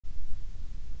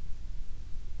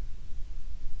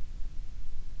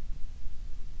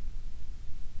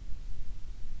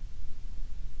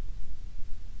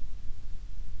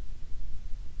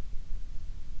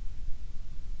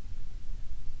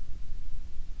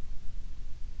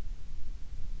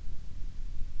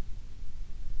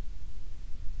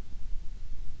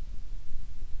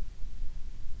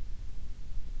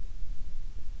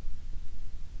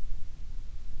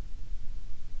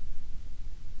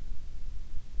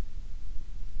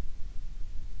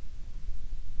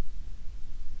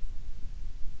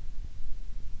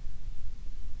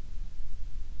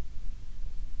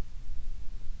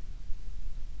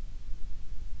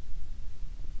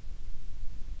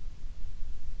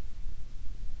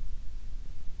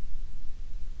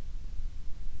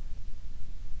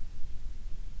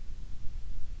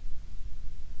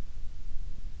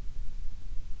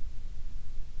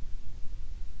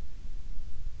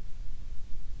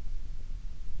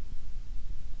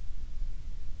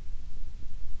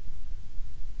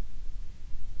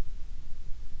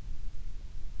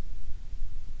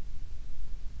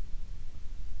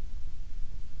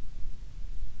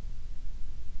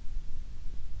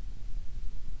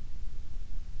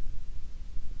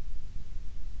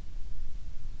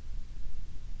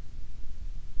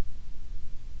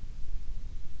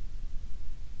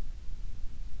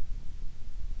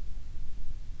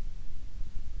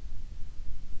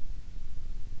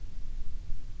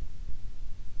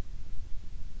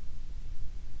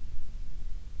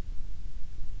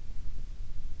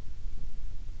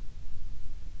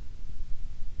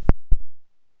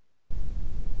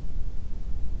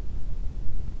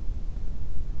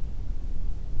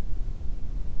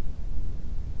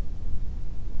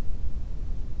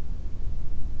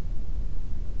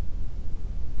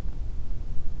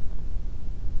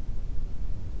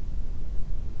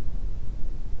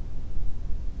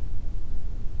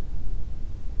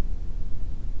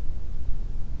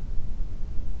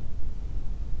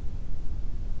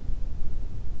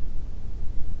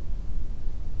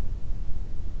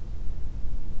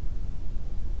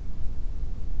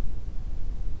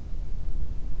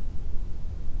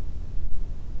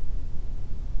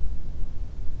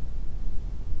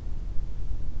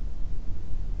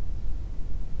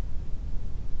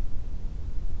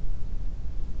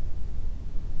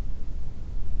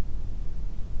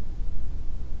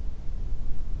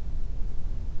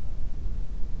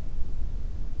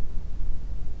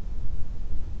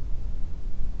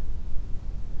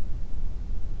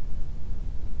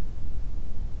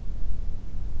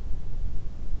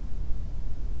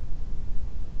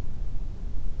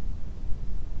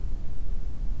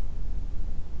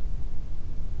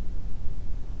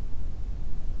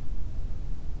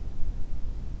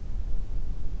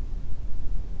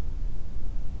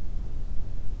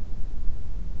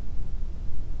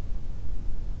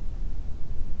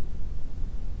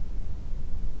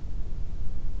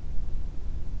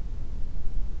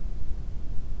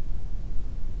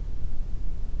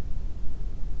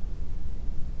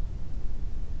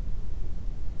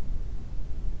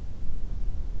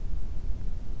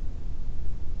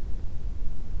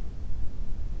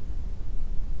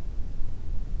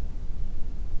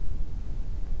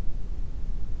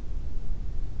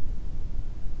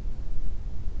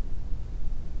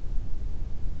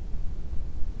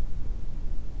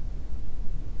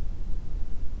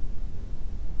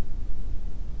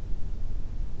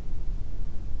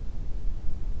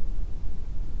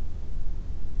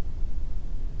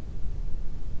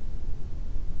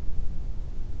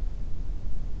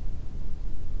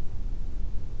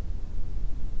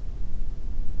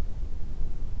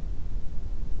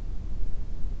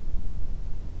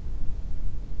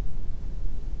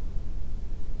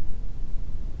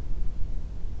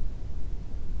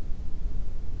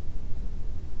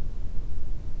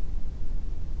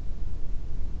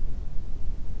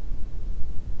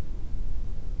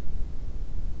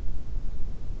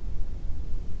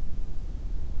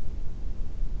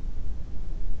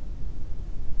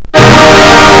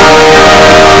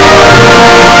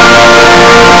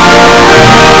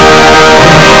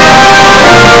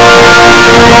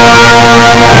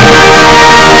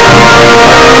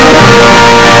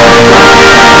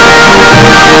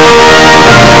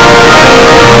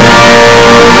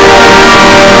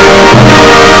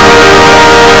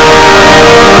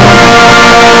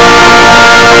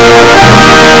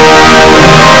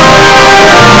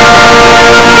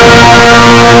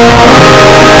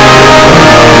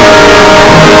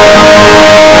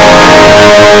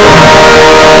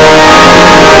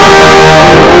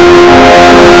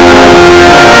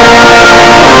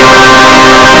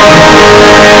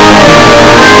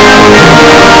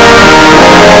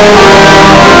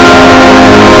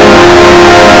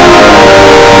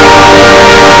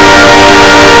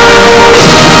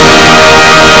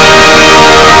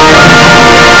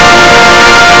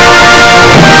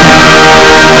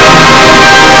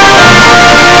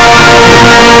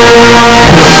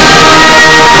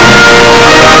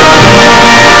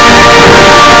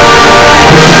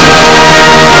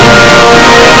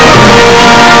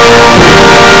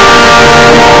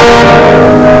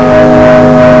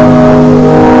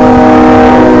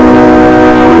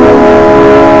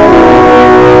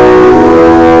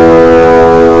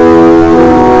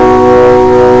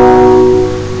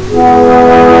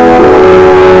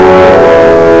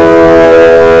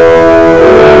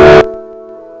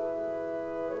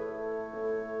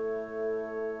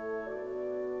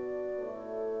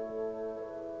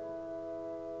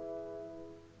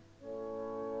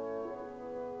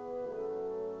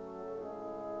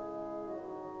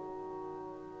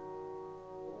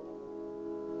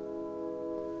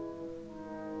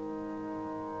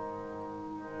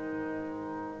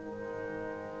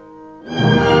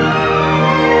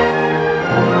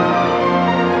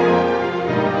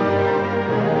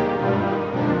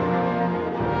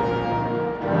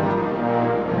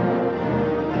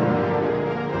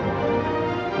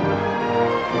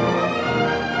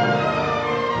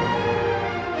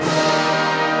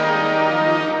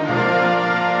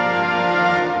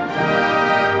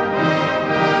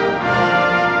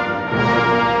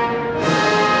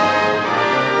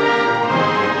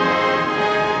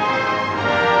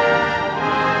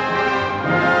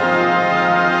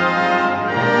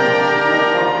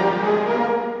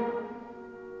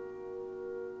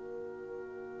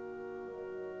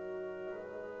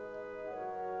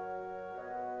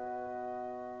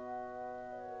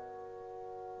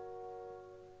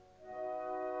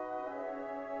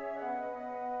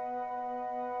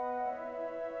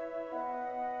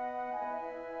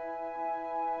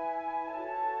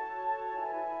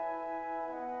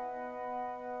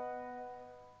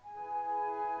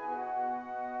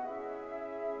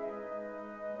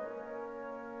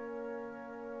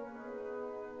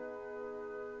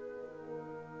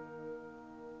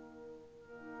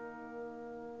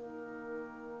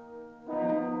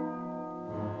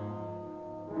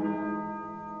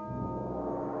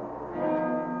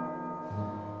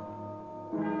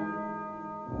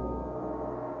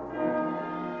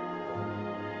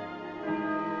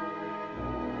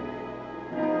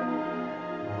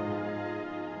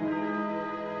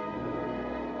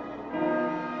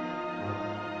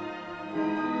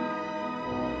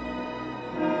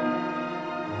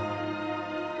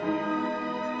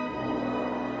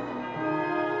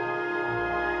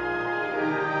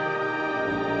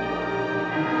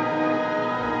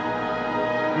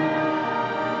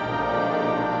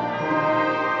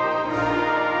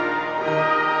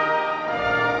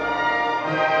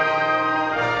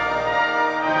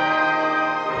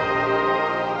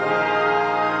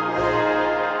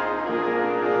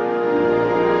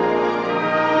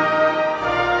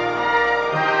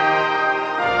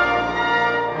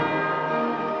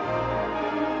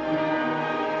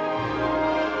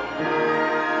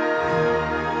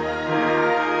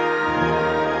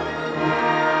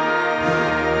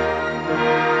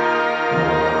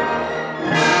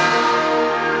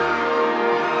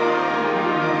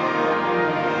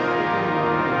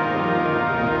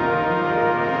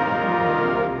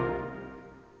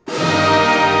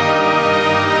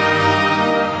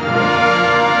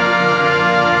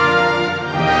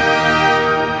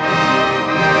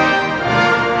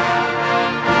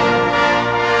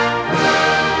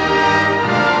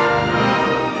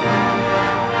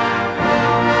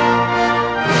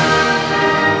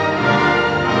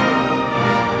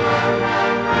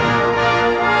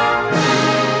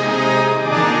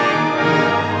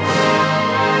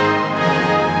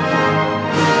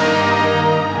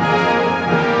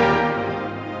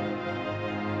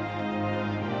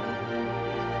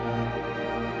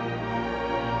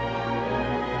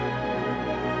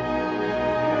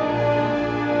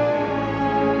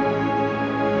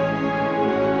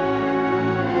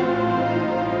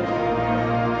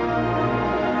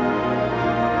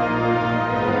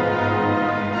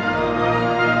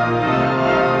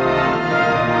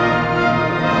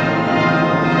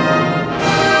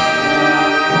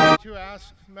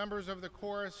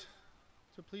chorus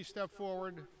to please step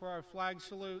forward for our flag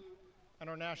salute and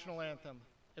our national anthem.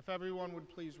 If everyone would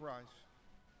please rise.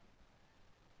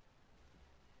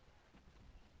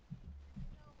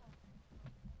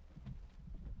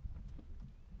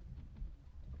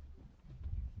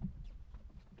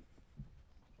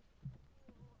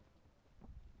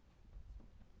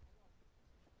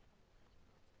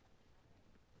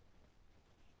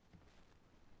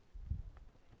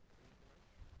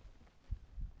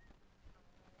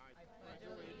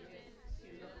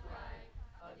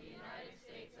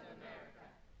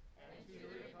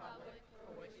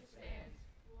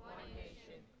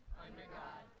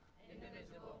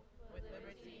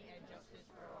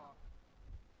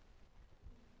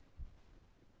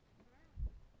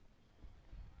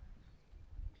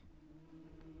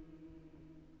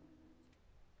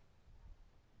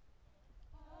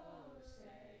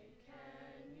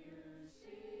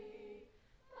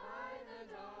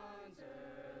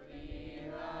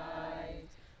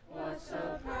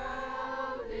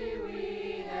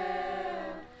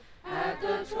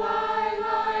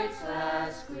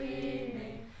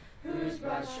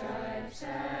 Stripes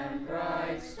and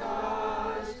bright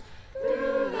stars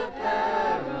through the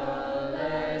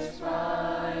perilous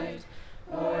fight.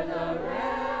 O'er the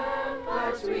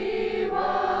ramparts we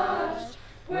watched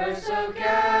were so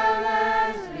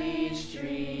gallantly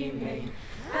streaming,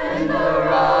 and the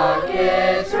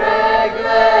rockets red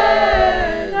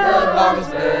glare, the bombs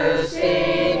bursting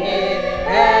in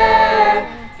air,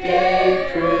 gave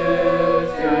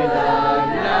proof through the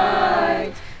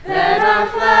night that our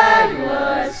flag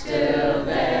was still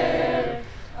there.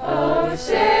 Oh,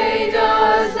 say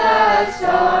does that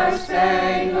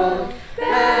star-spangled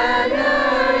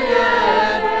banner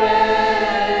yet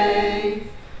wave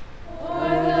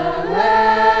o'er the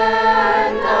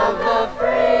land of the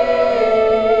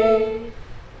free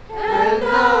and the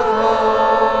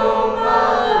home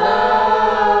of the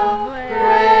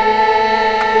brave?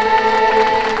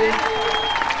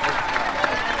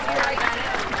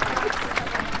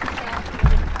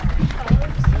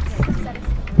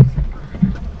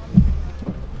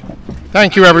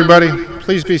 Thank you, everybody.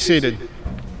 Please be seated.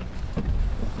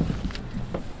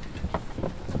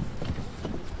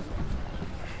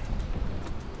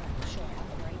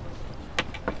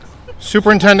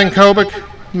 Superintendent Kobick,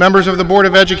 members of the Board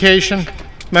of Education,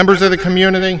 members of the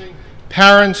community,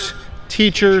 parents,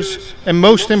 teachers, and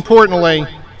most importantly,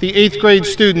 the 8th grade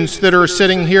students that are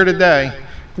sitting here today,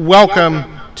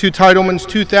 welcome to Titleman's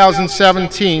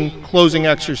 2017 closing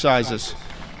exercises.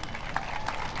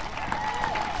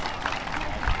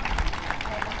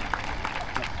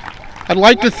 I'd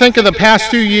like to think of the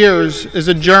past 2 years as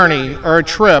a journey or a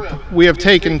trip we have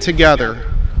taken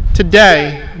together.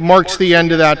 Today marks the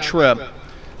end of that trip.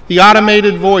 The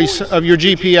automated voice of your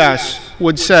GPS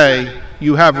would say,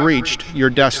 you have reached your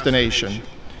destination.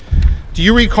 Do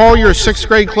you recall your 6th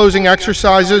grade closing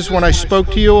exercises when I spoke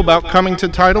to you about coming to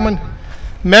Titleman?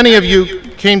 Many of you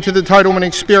came to the Titleman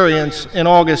experience in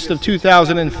August of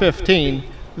 2015.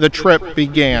 The trip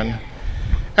began.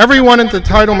 Everyone at the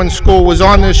Titleman School was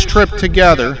on this trip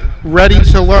together, ready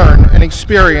to learn and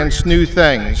experience new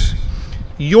things.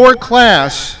 Your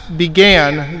class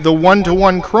began the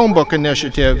one-to-one Chromebook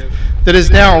initiative that is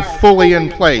now fully in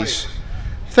place.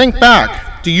 Think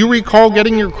back. Do you recall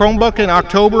getting your Chromebook in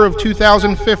October of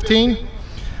 2015?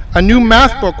 A new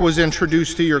math book was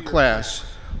introduced to your class.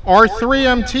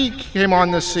 R3MT came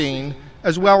on the scene,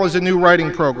 as well as a new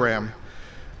writing program.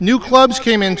 New clubs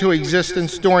came into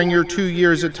existence during your 2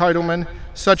 years at Titleman,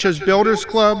 such as Builders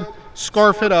Club,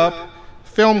 Scarf It Up,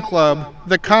 Film Club,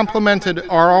 that complemented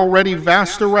our already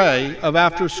vast array of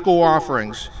after-school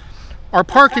offerings. Our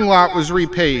parking lot was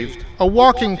repaved. A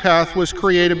walking path was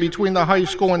created between the high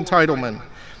school and Titleman.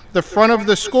 The front of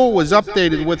the school was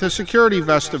updated with a security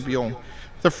vestibule.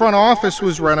 The front office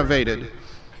was renovated.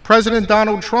 President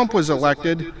Donald Trump was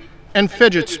elected, and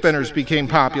fidget spinners became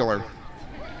popular.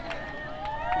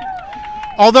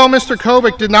 Although Mr.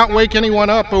 Kobick did not wake anyone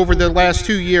up over the last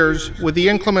 2 years with the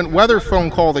inclement weather phone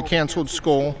call that canceled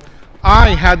school,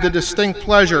 I had the distinct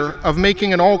pleasure of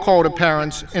making an all-call to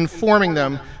parents, informing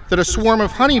them that a swarm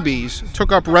of honeybees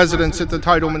took up residence at the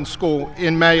Titleman School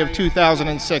in May of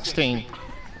 2016.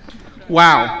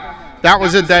 Wow, that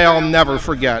was a day I'll never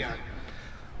forget.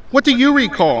 What do you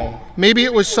recall? Maybe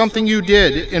it was something you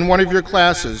did in one of your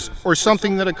classes or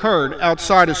something that occurred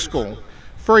outside of school.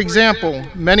 For example,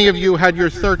 many of you had your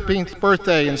 13th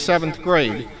birthday in 7th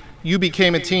grade. You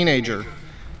became a teenager.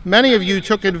 Many of you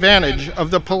took advantage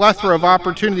of the plethora of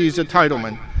opportunities at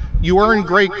Titleman. You earned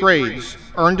great grades,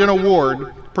 earned an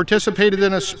award, participated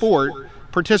in a sport,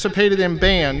 participated in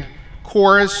band,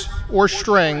 chorus, or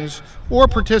strings, or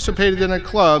participated in a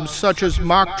club such as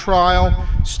mock trial,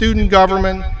 student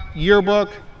government, yearbook,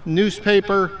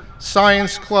 newspaper,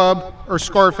 science club, or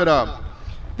Scarf It Up.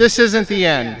 This isn't the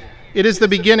end. It is the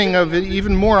beginning of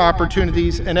even more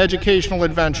opportunities and educational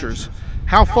adventures.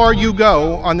 How far you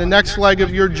go on the next leg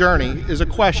of your journey is a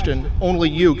question only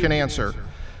you can answer.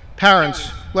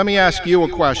 Parents, let me ask you a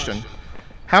question.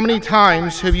 How many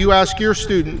times have you asked your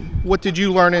student, what did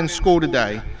you learn in school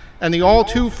today? And the all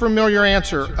too familiar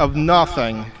answer of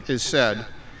nothing is said.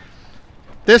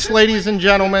 This, ladies and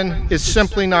gentlemen, is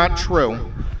simply not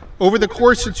true. Over the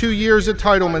course of 2 years at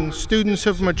Titleman, students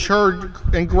have matured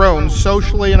and grown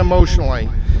socially and emotionally,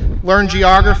 learned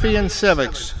geography and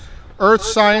civics, earth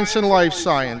science and life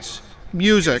science,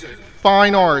 music,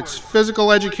 fine arts,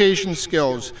 physical education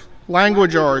skills,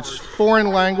 language arts, foreign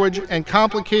language, and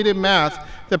complicated math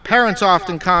that parents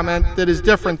often comment that is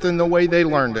different than the way they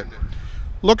learned it.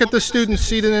 Look at the students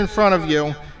seated in front of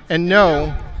you and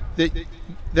know that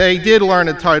they did learn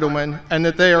at Titleman and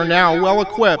that they are now well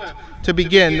equipped to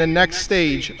begin the next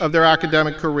stage of their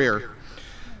academic career.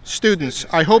 Students,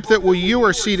 I hope that while you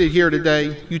are seated here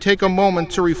today, you take a moment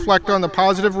to reflect on the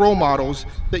positive role models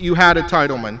that you had at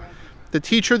Titleman. The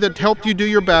teacher that helped you do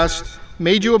your best,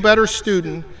 made you a better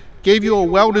student, gave you a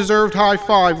well-deserved high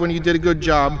five when you did a good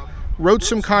job, wrote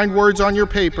some kind words on your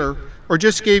paper, or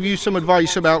just gave you some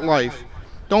advice about life.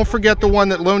 Don't forget the one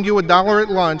that loaned you $1 at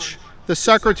lunch, the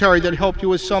secretary that helped you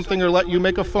with something or let you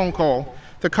make a phone call,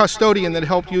 the custodian that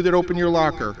helped you that opened your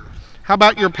locker. How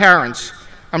about your parents?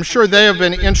 I'm sure they have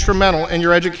been instrumental in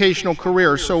your educational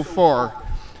career so far.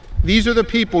 These are the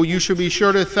people you should be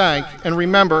sure to thank and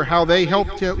remember how they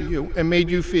helped you and made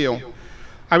you feel.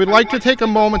 I would like to take a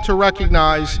moment to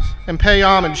recognize and pay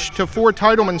homage to 4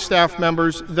 Titleman staff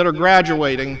members that are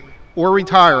graduating or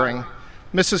retiring: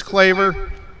 Mrs.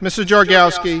 Claver, Mrs.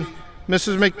 Jargowski,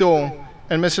 Mrs. McDowell,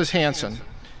 and Mrs. Hanson.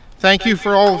 Thank you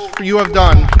for all you have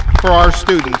done for our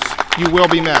students. You will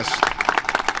be missed.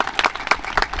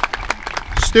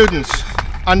 Students,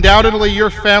 undoubtedly your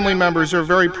family members are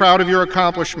very proud of your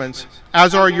accomplishments,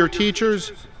 as are your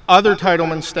teachers, other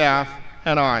Titleman staff,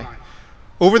 and I.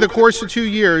 Over the course of 2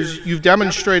 years, you've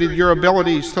demonstrated your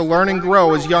abilities to learn and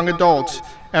grow as young adults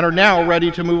and are now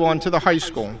ready to move on to the high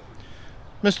school.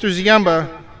 Mr. Ziemba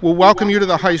will welcome you to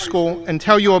the high school and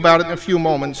tell you about it in a few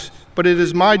moments, but it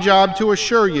is my job to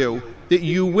assure you that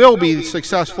you will be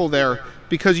successful there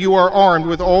because you are armed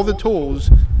with all the tools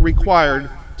required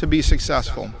to be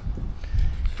successful.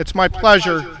 It's my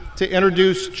pleasure to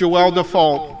introduce Joelle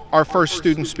Default, our first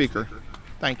student speaker.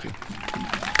 Thank you.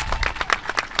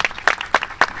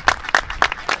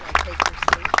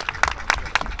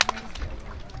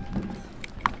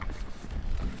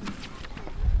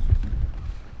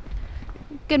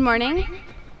 Good morning.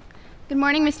 Good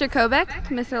morning, Mr. Kobeck,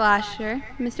 Mr. Lasher,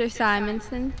 Mr.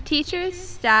 Simonson, teachers,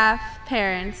 staff,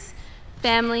 parents,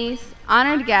 families,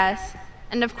 honored guests,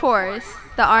 and of course,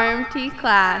 the RMT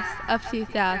class of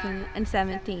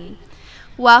 2017.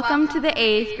 Welcome to the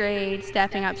 8th grade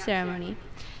Stepping Up Ceremony.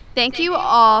 Thank you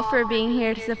all for being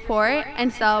here to support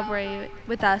and celebrate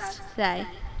with us today.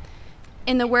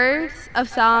 In the words of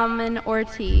Solomon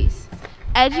Ortiz,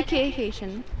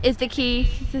 education is the key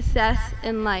to success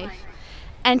in life,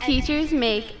 and teachers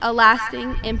make a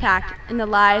lasting impact in the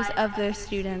lives of their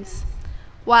students.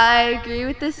 While I agree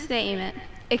with this statement,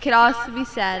 it could also be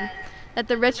said that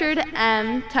the Richard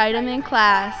M. Titleman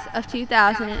class of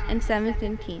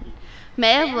 2017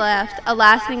 may have left a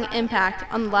lasting impact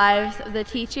on the lives of the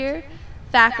teacher,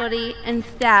 faculty, and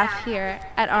staff here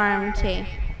at RMT.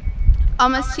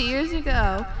 Almost 2 years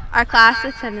ago, our class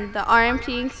attended the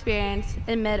RMT experience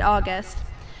in mid-August.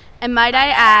 And might I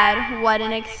add, what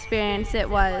an experience it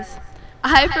was.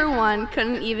 I, for one,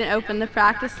 couldn't even open the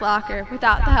practice locker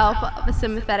without the help of a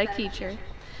sympathetic teacher.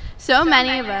 So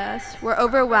many of us were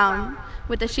overwhelmed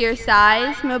with the sheer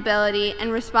size, mobility,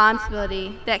 and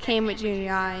responsibility that came with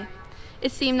junior high.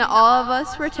 It seemed that all of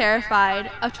us were terrified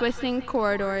of twisting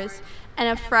corridors and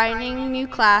of frightening new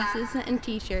classes and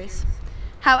teachers.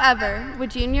 However,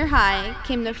 with junior high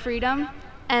came the freedom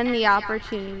and the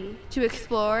opportunity to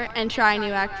explore and try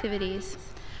new activities.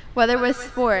 Whether it was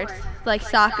sports like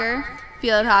soccer,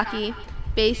 field hockey,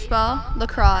 baseball,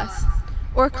 lacrosse,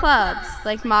 or clubs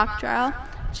like mock trial,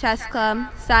 chess club,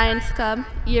 science club,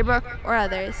 yearbook, or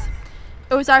others.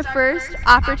 It was our first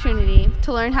opportunity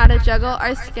to learn how to juggle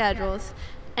our schedules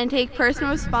and take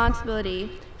personal responsibility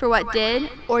for what did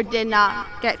or did not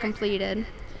get completed.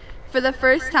 For the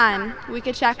first time, we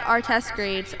could check our test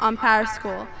grades on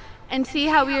PowerSchool and see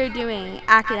how we were doing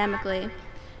academically.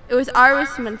 It was our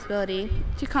responsibility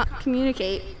to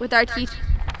communicate with our teachers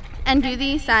and do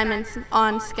the assignments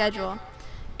on schedule.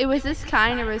 It was this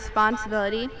kind of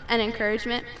responsibility and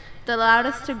encouragement that allowed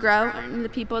us to grow into the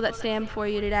people that stand before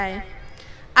you today.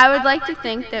 I would like to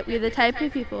think that we are the type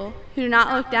of people who do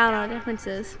not look down on our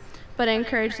differences, but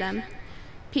encourage them.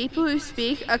 People who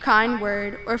speak a kind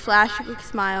word or flash a quick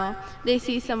smile, they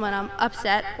see someone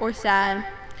upset or sad.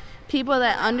 People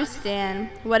that understand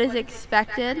what is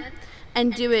expected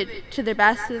and do it to the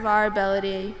best of our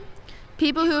ability.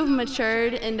 People who have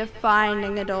matured into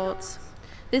finding adults.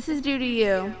 This is due to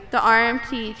you, the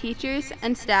RMT teachers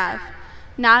and staff.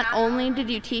 Not only did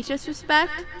you teach us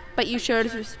respect, but you showed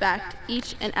us respect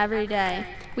each and every day.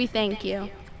 We thank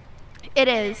you. It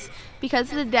is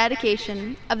because of the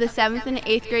dedication of the 7th and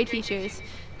 8th grade teachers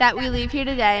that we leave here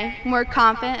today more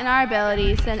confident in our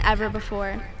abilities than ever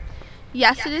before.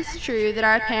 Yes, it is true that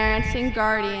our parents and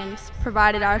guardians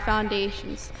provided our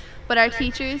foundations, but our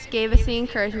teachers gave us the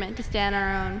encouragement to stand on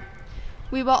our own.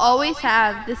 We will always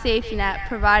have the safety net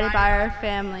provided by our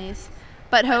families,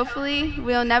 but hopefully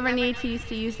we'll never need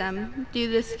to use them due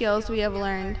to the skills we have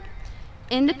learned.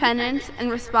 Independence and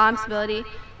responsibility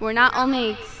were not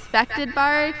only expected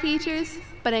by our teachers,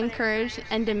 but encouraged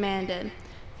and demanded.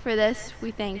 For this,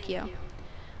 we thank you.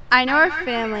 I know our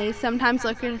families sometimes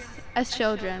look at us as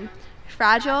children,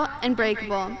 fragile and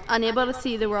breakable, unable to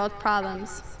see the world's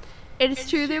problems. It is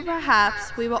true that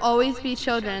perhaps we will always be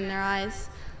children in their eyes,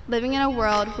 living in a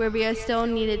world where we are still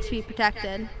needed to be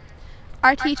protected.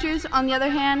 Our teachers, on the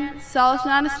other hand, saw us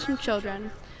not as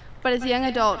children, but as young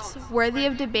adults worthy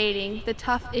of debating the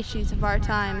tough issues of our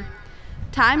time.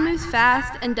 Time moves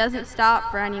fast and doesn't stop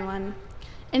for anyone.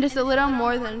 In just a little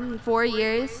more than 4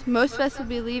 years, most of us will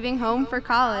be leaving home for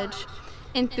college.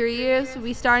 In 3 years, we'll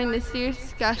be starting the serious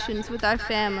discussions with our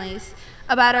families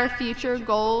about our future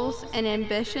goals and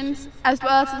ambitions, as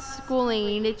well as the schooling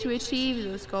needed to achieve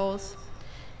those goals.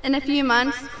 In a few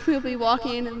months, we'll be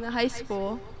walking into the high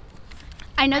school.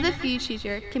 I know the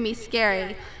future can be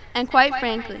scary and, quite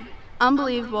frankly,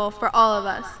 unbelievable for all of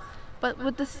us, but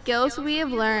with the skills we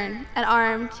have learned at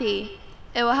RMT,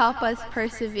 it will help us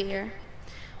persevere.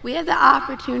 We have the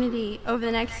opportunity over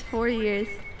the next 4 years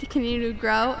to continue to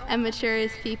grow and mature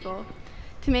as people,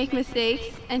 to make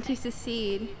mistakes and to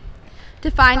succeed, to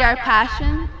find our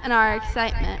passion and our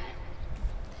excitement.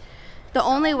 The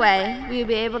only way we will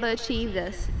be able to achieve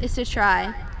this is to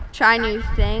try new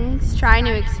things, try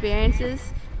new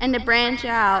experiences, and to branch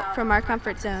out from our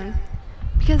comfort zone.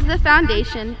 Because of the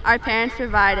foundation our parents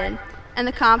provided and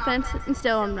the confidence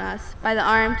instilled in us by the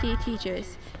RMT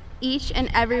teachers, each and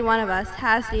every one of us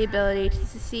has the ability to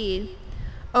succeed.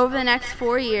 Over the next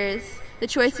 4 years, the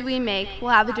choices we make will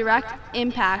have a direct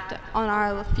impact on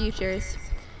our futures.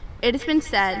 It has been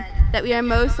said that we are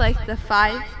most like the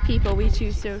 5 people we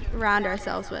choose to surround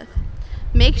ourselves with.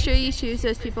 Make sure you choose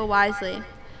those people wisely.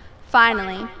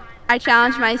 Finally, I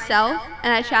challenge myself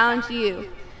and I challenge you,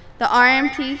 the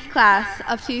RMT class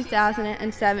of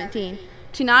 2017,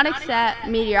 to not accept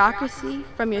mediocrity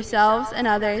from yourselves and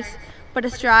others, but to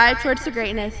strive towards the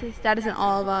greatness that is in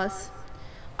all of us.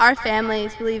 Our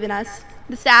families believe in us,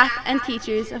 the staff and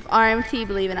teachers of RMT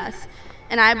believe in us,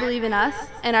 and I believe in us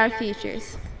and our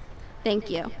futures. Thank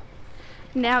you.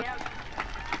 Now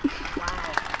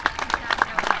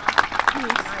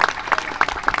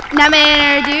may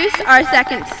I introduce our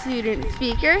second student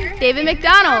speaker, David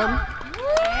McDonald.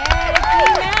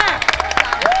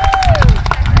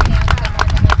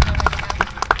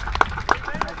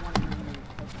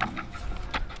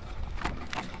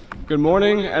 Good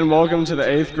morning and welcome to the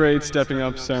 8th grade Stepping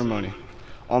Up Ceremony.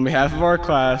 On behalf of our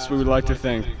class, we would like to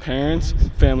thank parents,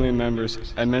 family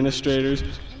members, administrators,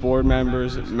 board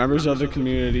members, members of the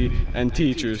community, and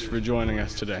teachers for joining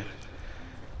us today.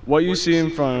 What you see in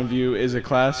front of you is a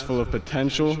class full of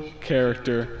potential,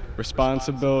 character,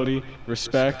 responsibility,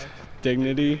 respect,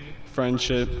 dignity,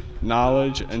 friendship,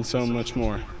 knowledge, and so much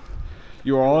more.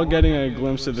 You are all getting a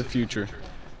glimpse of the future.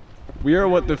 We are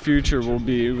what the future will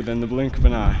be within the blink of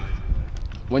an eye.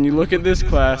 When you look at this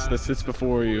class that sits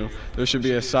before you, there should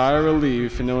be a sigh of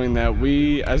relief knowing that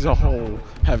we, as a whole,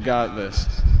 have got this.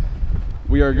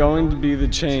 We are going to be the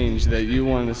change that you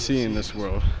want to see in this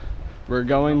world. We're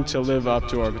going to live up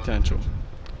to our potential.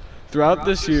 Throughout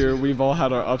this year, we've all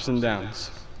had our ups and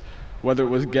downs. Whether it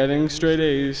was getting straight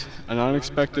A's, an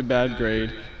unexpected bad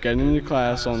grade, getting to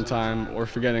class on time, or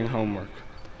forgetting homework.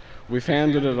 We've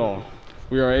handled it all.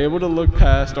 We are able to look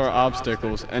past our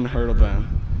obstacles and hurdle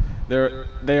them.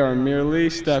 They are merely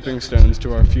stepping stones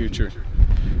to our future.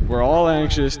 We're all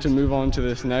anxious to move on to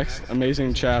this next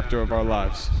amazing chapter of our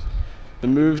lives. The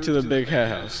move to the big hat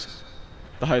house,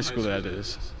 the high school that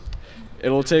is.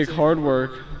 It'll take hard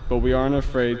work, but we aren't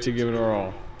afraid to give it our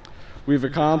all. We've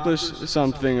accomplished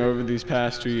something over these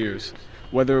past 2 years,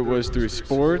 whether it was through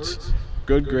sports,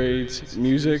 good grades,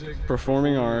 music,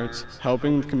 performing arts,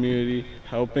 helping the community,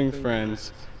 helping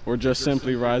friends, or just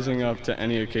simply rising up to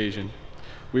any occasion.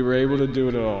 We were able to do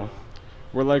it all.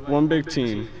 We're like one big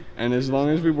team, and as long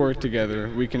as we work together,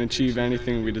 we can achieve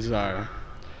anything we desire.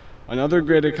 Another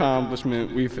great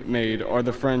accomplishment we've made are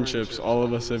the friendships all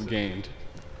of us have gained.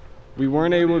 We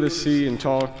weren't able to see,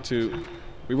 talk to,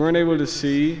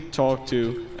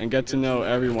 and get to know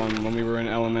everyone when we were in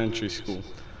elementary school.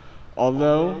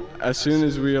 Although, as soon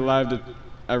as we arrived at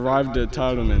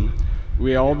Titleman,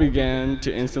 we all began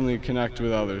to instantly connect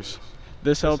with others.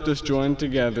 This helped us join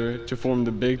together to form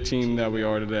the big team that we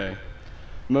are today.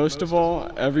 Most of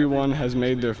all, everyone has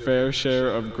made their fair share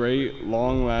of great,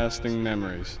 long-lasting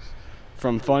memories.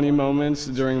 From funny moments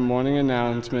during morning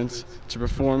announcements, to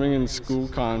performing in school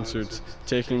concerts,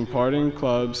 taking part in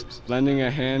clubs, lending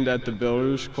a hand at the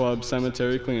Builders Club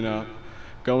cemetery cleanup,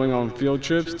 going on field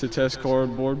trips to test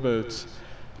cardboard boats,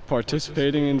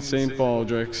 participating in St.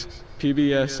 Baldrick's,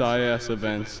 PBSIS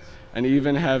events, and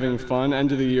even having fun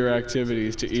end-of-the-year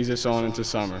activities to ease us on into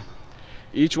summer.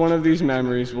 Each one of these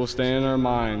memories will stay in our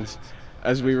minds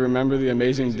as we remember the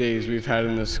amazing days we've had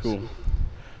in this school.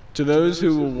 To those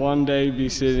who will one day be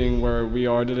sitting where we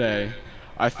are today,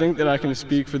 I think that I can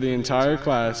speak for the entire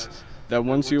class that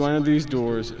once you enter these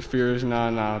doors, fear is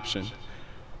not an option.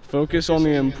 Focus on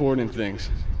the important things: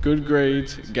 good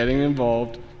grades, getting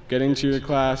involved, getting to your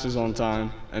classes on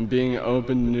time, and being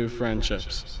open to new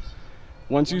friendships.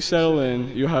 Once you settle in,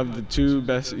 you'll have the 2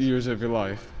 best years of your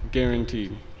life,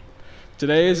 guaranteed.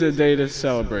 Today is a day to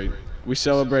celebrate. We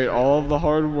celebrate all of the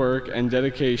hard work and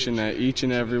dedication that each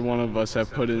and every one of us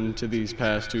have put into these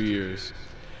past 2 years.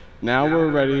 Now we're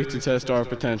ready to test our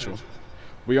potential.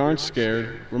 We aren't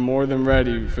scared. We're more than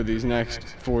ready for these next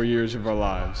 4 years of our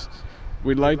lives.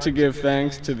 We'd like to give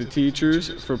thanks to the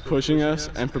teachers for pushing us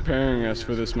and preparing us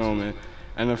for this moment,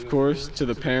 and of course to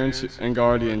the parents and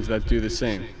guardians that do the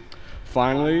same.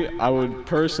 Finally, I would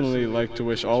personally like to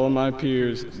wish all of my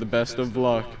peers the best of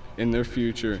luck in their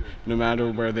future, no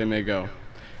matter where they may go.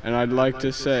 And I'd like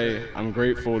to say I'm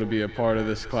grateful to be a part of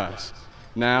this class.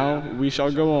 Now we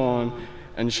shall go on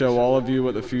and show all of you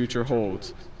what the future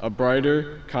holds: a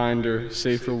brighter, kinder,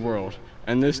 safer world.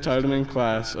 And this Titleman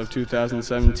class of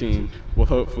 2017 will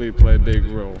hopefully play a big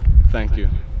role. Thank you.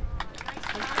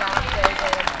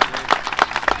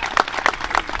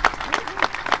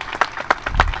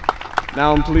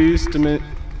 Now I'm pleased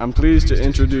to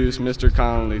introduce Mr.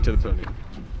 Connolly to the podium.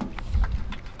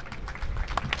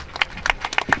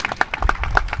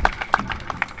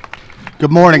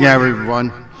 Good morning,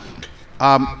 everyone.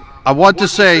 I want to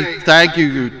say thank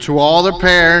you to all the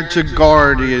parents and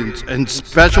guardians and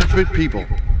special people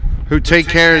who take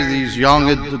care of these young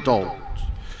adults.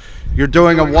 You're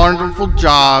doing a wonderful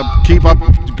job. Keep up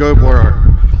the good work.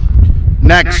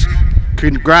 Next,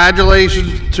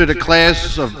 congratulations to the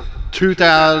class of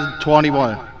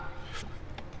 2021.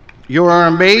 You're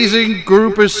an amazing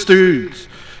group of students.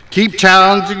 Keep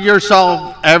challenging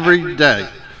yourself every day.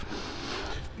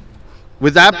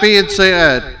 With that being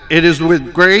said, it is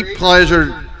with great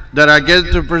pleasure that I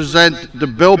get to present the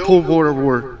Bill Porter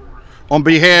Award on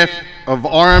behalf of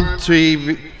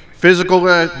RMT Physical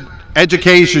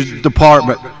Education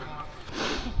Department.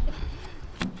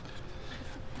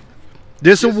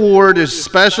 This award is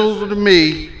special to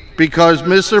me because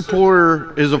Mr.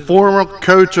 Porter is a former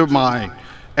coach of mine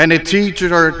and a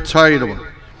teacher at Titleman.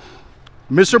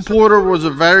 Mr. Porter was a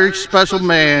very special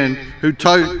man who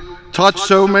touched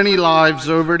so many lives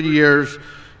over the years,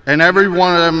 and every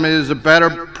one of them is a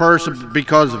better person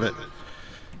because of it.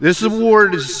 This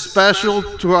award is special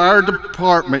to our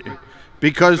department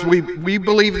because we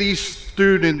believe these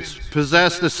students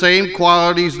possess the same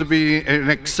qualities to be an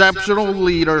exceptional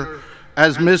leader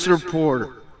as Mr. Porter.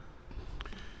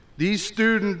 These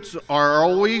students are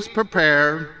always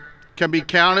prepared, can be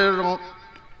counted on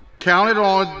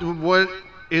to what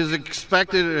is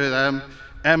expected of them,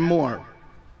 and more.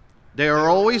 They are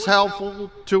always helpful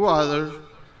to others,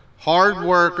 hard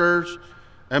workers,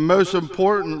 and most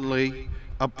importantly,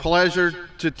 a pleasure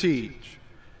to teach.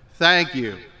 Thank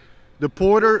you. The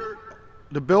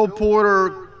Bill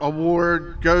Porter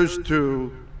Award goes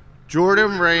to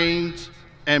Jordan Raines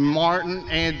and Martin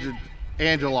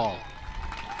Angelo.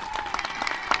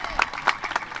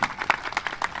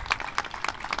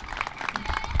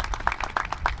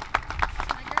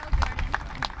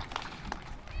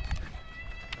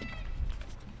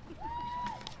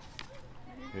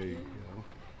 Here you go.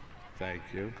 Thank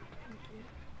you.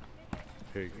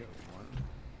 Here you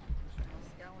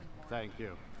go. Thank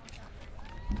you.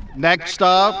 Next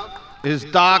up, is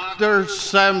Dr.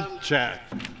 Semchak.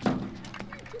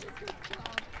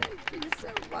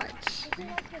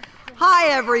 Hi,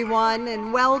 everyone,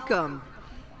 and welcome.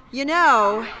 You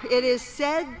know, it is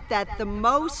said that the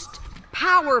most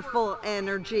powerful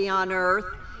energy on earth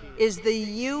is the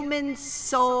human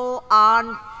soul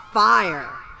on fire.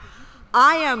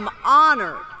 I am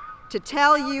honored to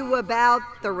tell you about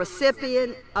the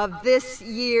recipient of this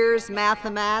year's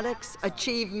Mathematics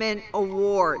Achievement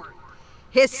Award.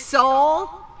 His soul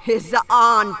is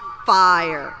on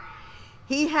fire.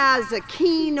 He has a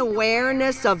keen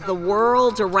awareness of the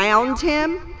world around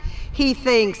him. He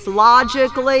thinks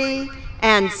logically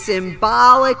and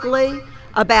symbolically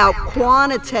about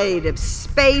quantitative,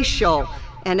 spatial,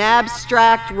 and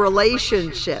abstract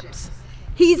relationships.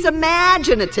 He's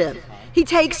imaginative. He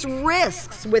takes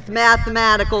risks with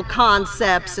mathematical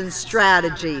concepts and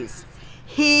strategies.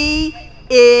 He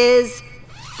is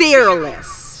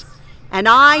fearless. And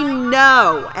I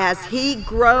know as he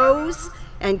grows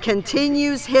and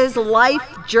continues his life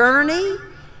journey,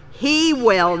 he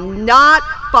will not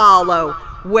follow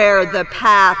where the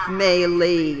path may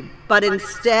lead, but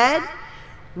instead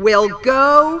will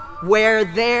go where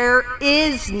there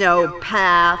is no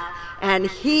path, and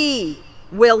he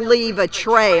will leave a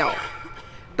trail.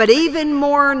 But even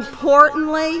more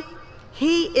importantly,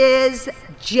 he is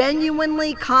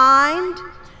genuinely kind,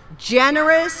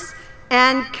 generous,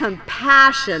 and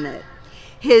compassionate.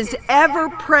 His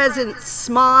ever-present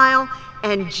smile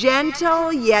and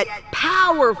gentle yet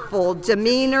powerful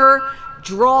demeanor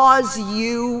draws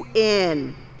you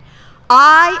in.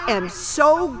 I am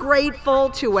so grateful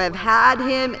to have had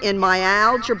him in my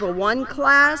Algebra 1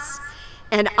 class,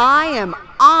 and I am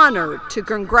honored to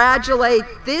congratulate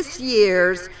this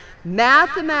year's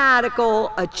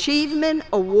Mathematical Achievement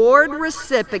Award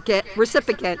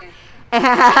recipient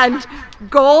and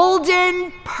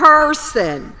Golden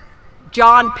Person,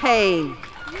 John Payne.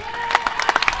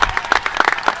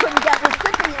 Couldn't get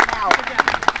recipient out.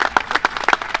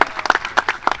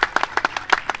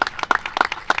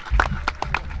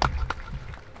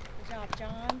 Good job,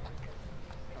 John.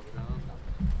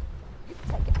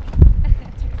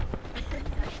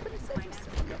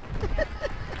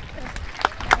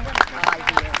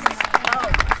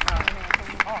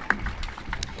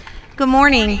 Good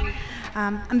morning.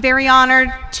 I'm very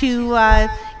honored to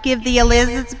give the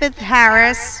Elizabeth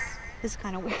Harris, this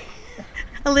kind of weird,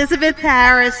 Elizabeth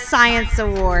Harris Science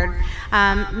Award.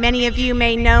 Many of you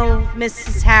may know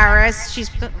Mrs. Harris. She's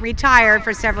retired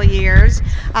for several years,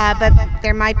 but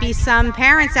there might be some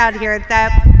parents out here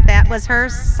that was her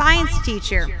science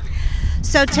teacher.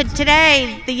 So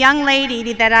today, the young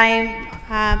lady that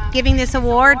I'm giving this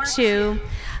award to,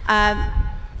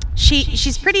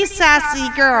 she's a pretty sassy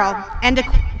girl, and to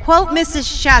quote Mrs.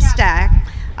 Shostak,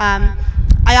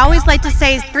 I always like to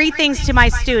say 3 things to my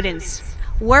students: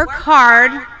 work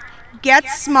hard, get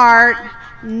smart,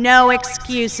 no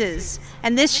excuses.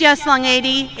 And this young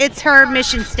lady, it's her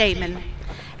mission statement.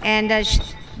 And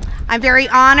I'm very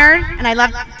honored, and I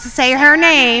love to say her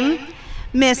name,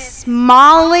 Miss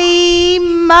Molly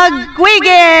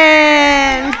McGuigan.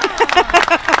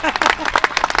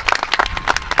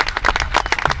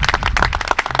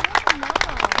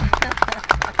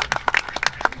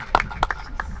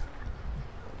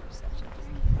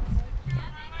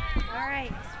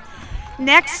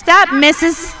 Next up,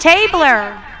 Mrs.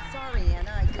 Tabler. Sorry,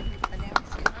 Anna, I didn't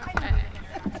announce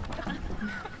you.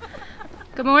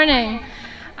 Good morning.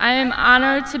 I am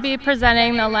honored to be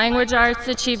presenting the Language Arts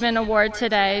Achievement Award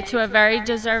today to a very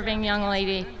deserving young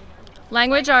lady.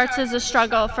 Language arts is a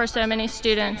struggle for so many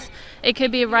students. It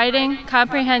could be writing,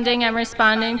 comprehending, and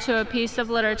responding to a piece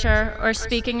of literature, or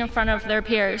speaking in front of their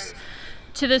peers.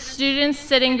 To the students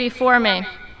sitting before me,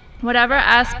 whatever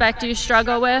aspect you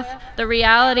struggle with, the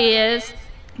reality is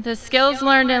the skills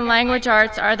learned in language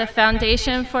arts are the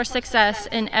foundation for success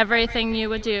in everything you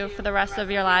would do for the rest of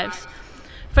your lives.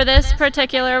 For this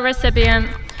particular recipient,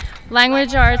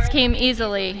 language arts came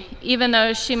easily, even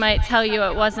though she might tell you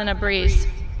it wasn't a breeze.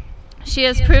 She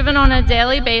has proven on a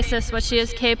daily basis what she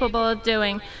is capable of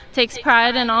doing, takes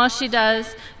pride in all she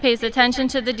does, pays attention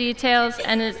to the details,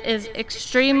 and is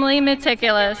extremely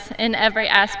meticulous in every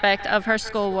aspect of her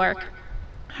schoolwork.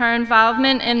 Her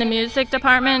involvement in the music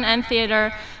department and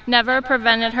theater never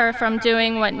prevented her from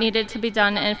doing what needed to be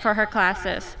done for her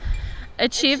classes.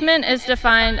 Achievement is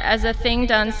defined as a thing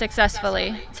done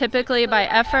successfully, typically by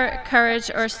effort,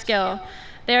 courage, or skill.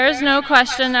 There is no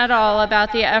question at all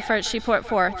about the effort she put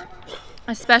forth,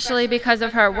 especially because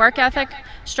of her work ethic,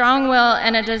 strong will,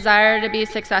 and a desire to be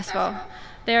successful.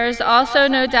 There is also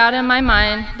no doubt in my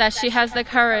mind that she has the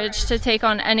courage to take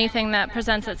on anything that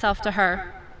presents itself to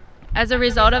her. As a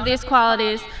result of these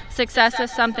qualities, success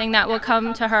is something that will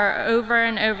come to her over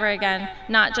and over again,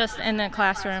 not just in the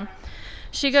classroom.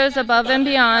 She goes above and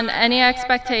beyond any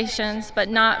expectations, but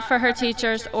not for her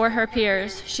teachers or her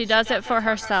peers. She does it for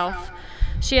herself.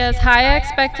 She has high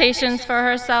expectations for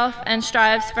herself and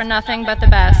strives for nothing but the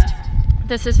best.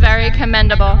 This is very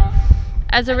commendable.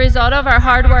 As a result of her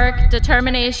hard work,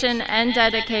 determination, and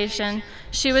dedication,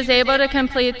 she was able to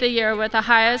complete the year with the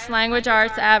highest language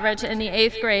arts average in the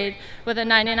 8th grade with a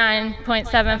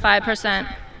 99.75%.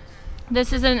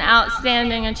 This is an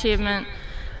outstanding achievement.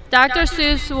 Dr.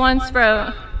 Seuss once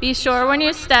wrote, "Be sure when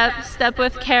you step, step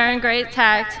with care and great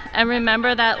tact, and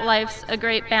remember that life's a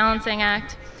great balancing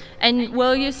act." And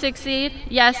will you succeed?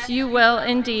 Yes, you will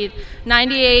indeed.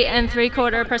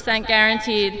 98.75%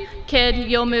 guaranteed. Kid,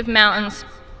 you'll move mountains.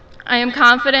 I am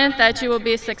confident that you will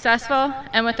be successful,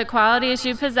 and with the qualities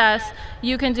you possess,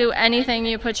 you can do anything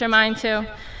you put your mind to.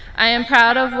 I am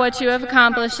proud of what you have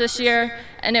accomplished this year,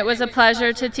 and it was a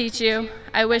pleasure to teach you.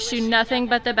 I wish you nothing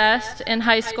but the best in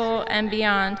high school and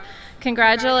beyond.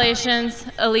 Congratulations,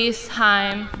 Elise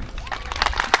Heim.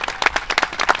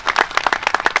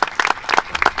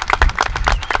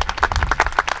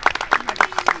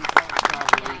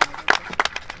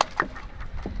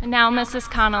 And now, Mrs.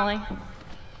 Connolly.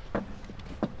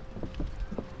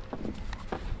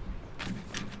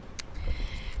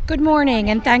 Good morning,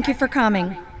 and thank you for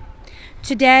coming.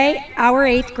 Today, our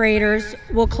 8th graders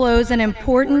will close an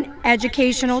important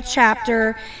educational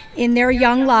chapter in their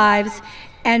young lives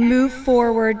and move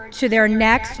forward to their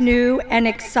next new and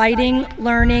exciting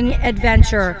learning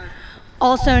adventure,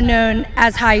 also known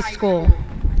as high school.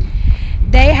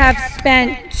 They have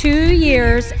spent 2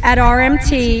 years at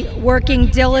RMT working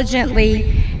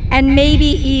diligently and maybe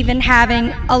even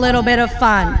having a little bit of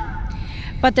fun.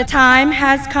 But the time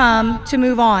has come to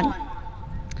move on.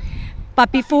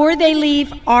 But before they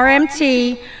leave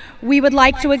RMT, we would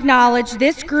like to acknowledge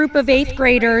this group of 8th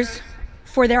graders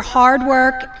for their hard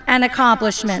work and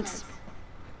accomplishments.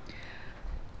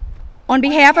 On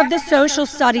behalf of the Social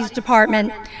Studies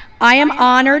Department, I am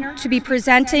honored to be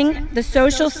presenting the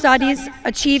Social Studies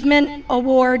Achievement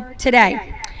Award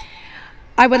today.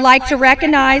 I would like to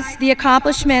recognize the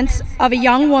accomplishments of a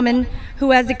young woman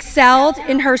who has excelled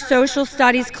in her social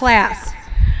studies class.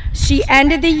 She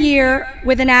ended the year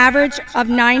with an average of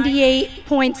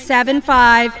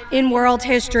 98.75 in world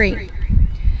history.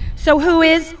 So who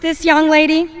is this young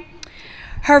lady?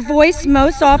 Her voice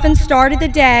most often started the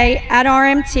day at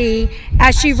RMT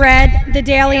as she read the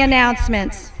daily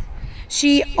announcements.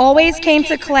 She always came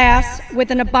to class with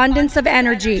an abundance of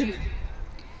energy.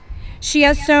 She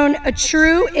has shown a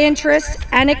true interest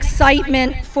and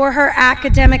excitement for her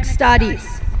academic studies.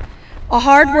 A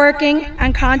hardworking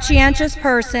and conscientious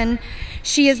person,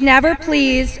 she is never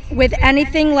pleased with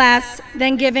anything less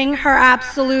than giving her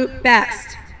absolute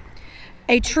best.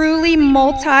 A truly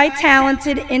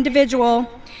multi-talented individual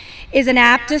is an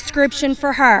apt description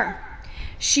for her.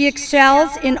 She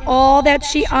excels in all that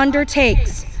she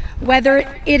undertakes, whether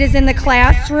it is in the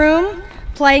classroom,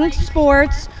 playing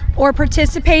sports, or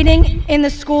participating in the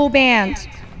school band.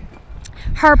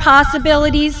 Her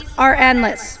possibilities are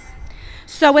endless.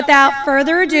 So without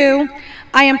further ado,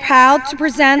 I am proud to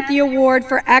present the award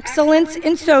for excellence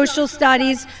in social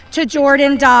studies to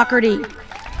Jordan Doherty.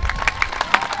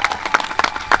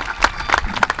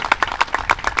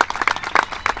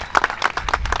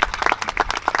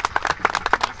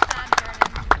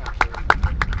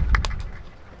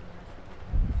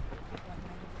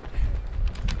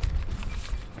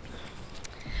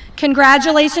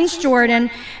 Congratulations,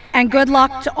 Jordan, and good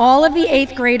luck to all of the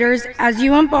 8th graders as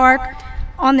you embark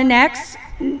on the next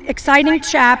exciting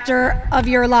chapter of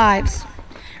your lives.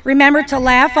 Remember to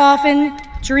laugh often,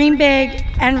 dream big,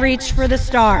 and reach for the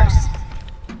stars.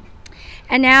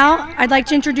 And now, I'd like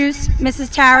to introduce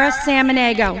Mrs. Tara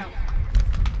Samaniego.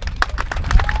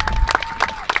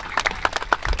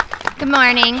 Good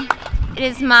morning. It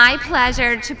is my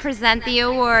pleasure to present the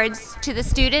awards to the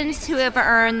students who have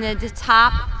earned the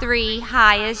top 3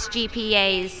 highest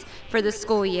GPAs for the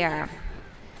school year.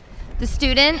 The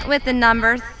student with the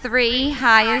number 3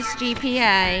 highest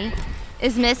GPA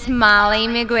is Miss Molly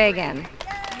McGuigan.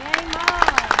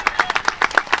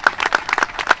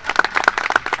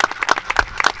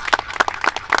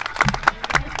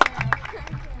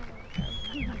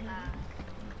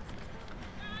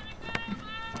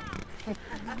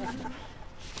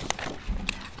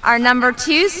 Our number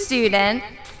 2 student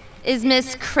is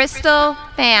Miss Crystal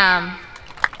Pham.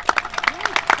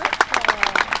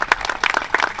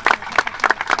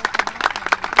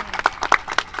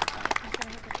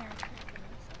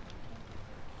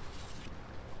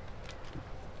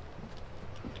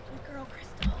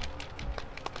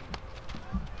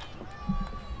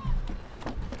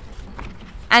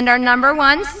 And our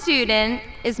 #1 student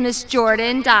is Miss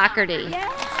Jordan Doherty.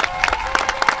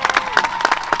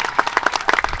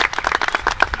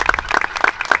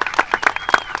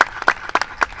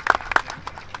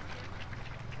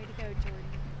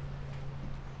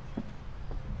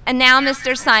 And now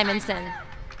Mr. Simonson.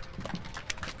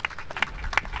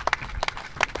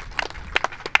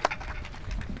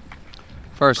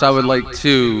 First, I would like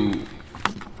to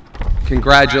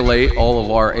congratulate all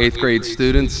of our 8th grade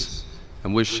students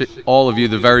and wish all of you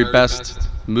the very best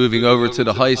moving over to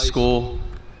the high school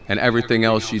and everything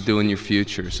else you do in your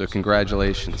future. So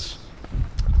congratulations.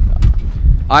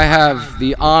 I have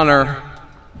the honor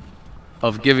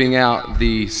of giving out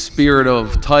the Spirit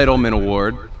of Titlement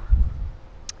Award.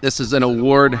 This is an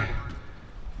award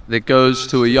that goes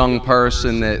to a young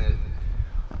person that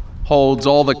holds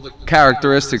all the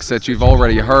characteristics that you've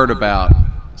already heard about,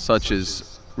 such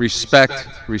as respect,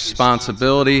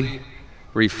 responsibility,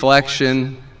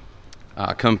 reflection,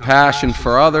 compassion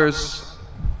for others,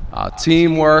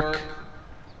 teamwork,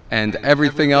 and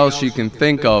everything else you can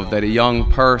think of that a young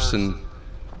person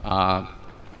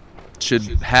should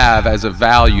have as a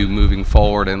value moving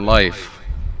forward in life.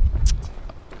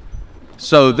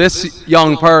 So this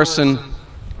young person,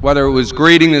 whether it was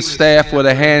greeting the staff with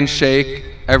a handshake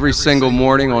every single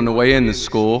morning on the way into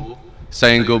school,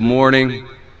 saying good morning,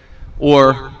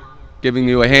 or giving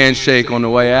you a handshake on the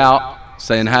way out,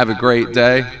 saying have a great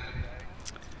day,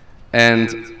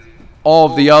 and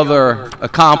all of the other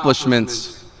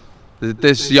accomplishments that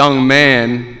this young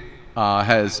man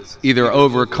has either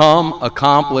overcome,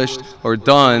 accomplished, or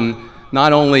done,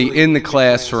 not only in the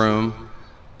classroom,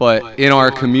 but in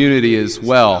our community as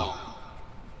well.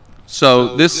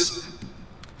 So this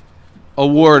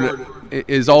award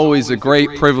is always a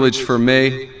great privilege for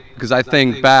me, because I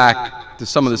think back to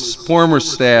some of the former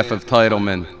staff of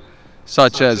Titleman,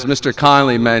 such as Mr.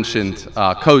 Conley mentioned,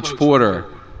 Coach Porter,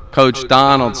 Coach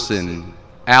Donaldson,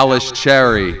 Alice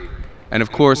Cherry, and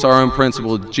of course our own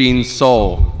principal, Gene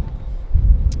Soul.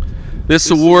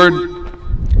 This award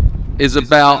is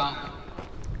about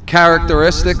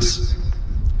characteristics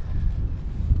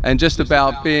and just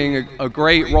about being a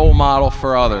great role model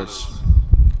for others.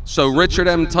 So Richard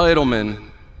M. Titleman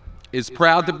is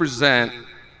proud to present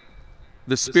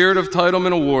the Spirit of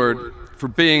Titleman Award for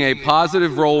being a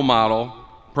positive role model,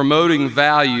 promoting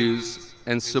values,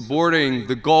 and supporting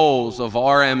the goals of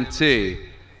RMT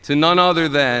to none other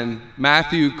than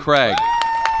Matthew Craig.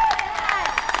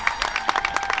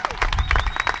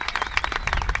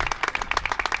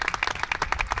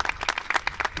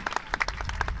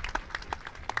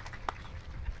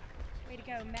 Way to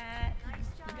go, Matt.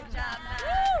 Good job, Matt.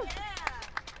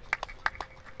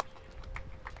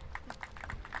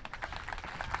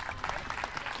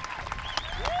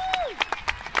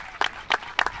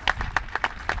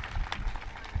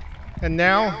 And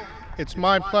now, it's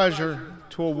my pleasure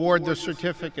to award the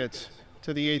certificates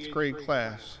to the 8th grade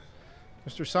class.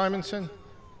 Mr. Simonson,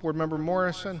 Board Member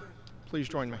Morrison, please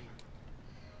join me.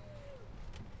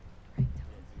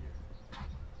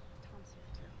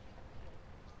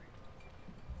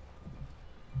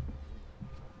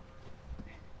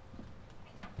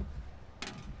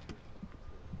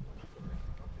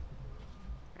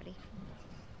 Ready?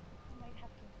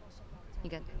 You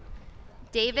good?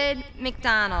 David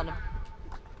McDonald.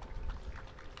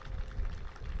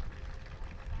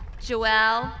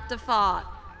 Joelle Default.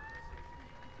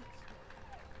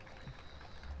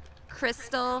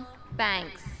 Crystal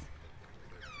Banks.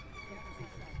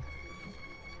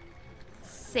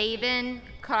 Sabin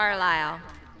Carlisle.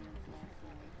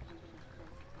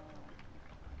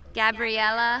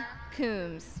 Gabriella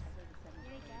Coombs.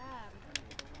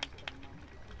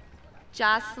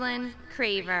 Jocelyn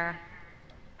Craver.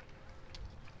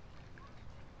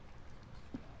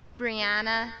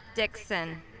 Brianna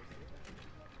Dixon.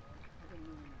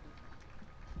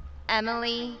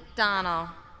 Emily Donnell.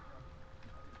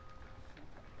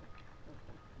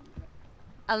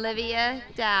 Olivia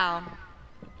Dow.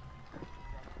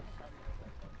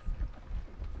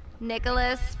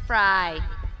 Nicholas Fry.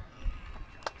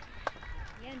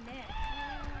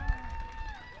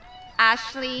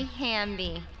 Ashley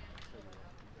Hamby.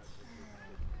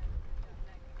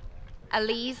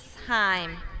 Elise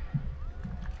Heim.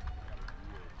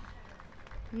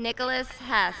 Nicholas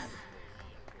Hess.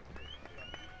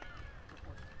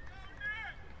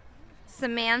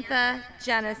 Samantha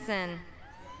Jennison.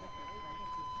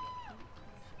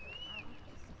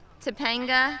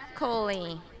 Topanga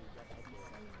Coley.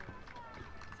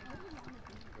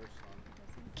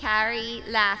 Carrie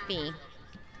Laffey.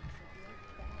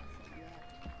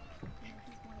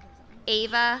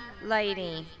 Ava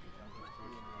Lighty.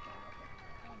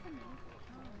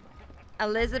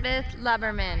 Elizabeth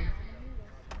Luberman.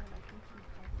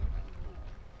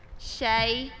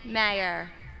 Shay Mayer.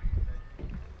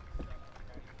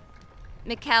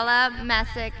 Michaela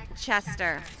Messick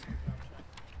Chester.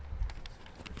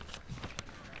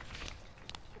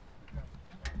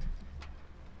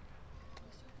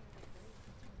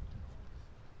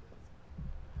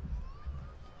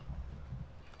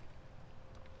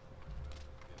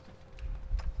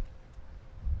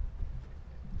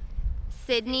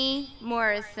 Sydney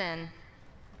Morrison.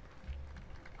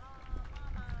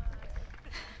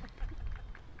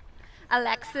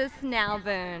 Alexis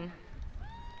Nalboon.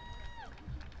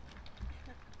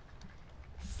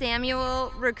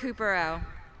 Samuel Recupero.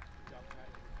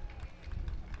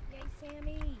 Yay,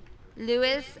 Sammy.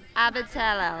 Luis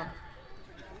Abatello.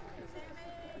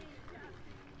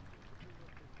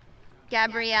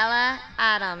 Gabriella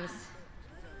Adams.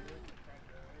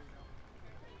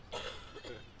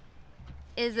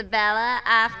 Isabella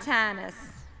Aftanis.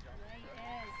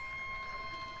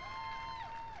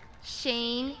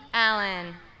 Shane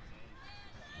Allen.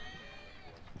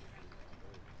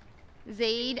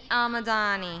 Zaid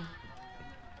Almadani.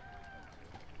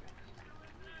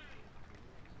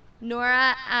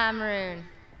 Nora Amroon.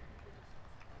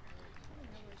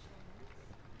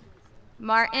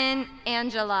 Martin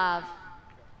Angelov.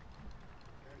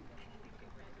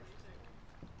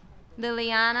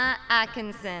 Liliana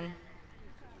Atkinson.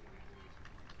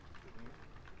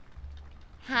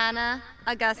 Hannah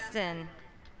Augustin.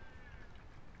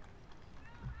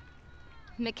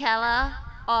 Michaela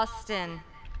Austin.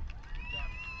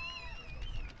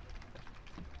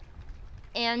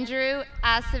 Andrew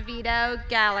Acevedo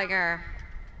Gallagher.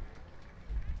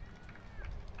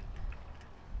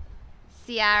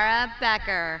 Ciara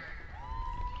Becker.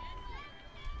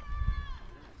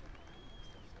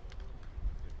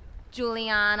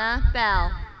 Juliana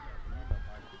Bell.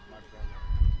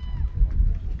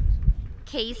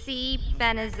 Casey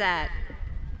Benezet.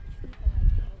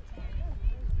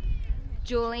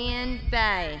 Julian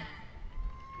Bay.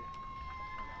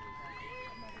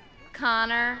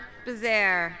 Connor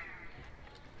Bazaire.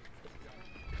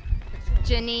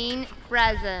 Janine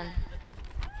Brezen.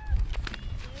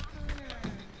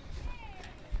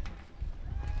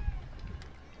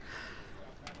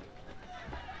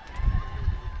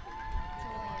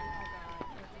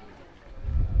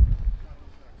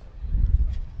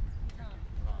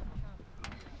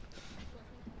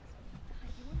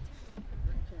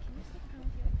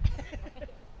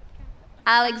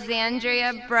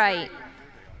 Alexandria Bright.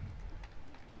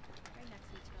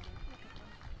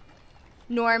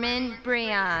 Norman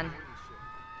Breon.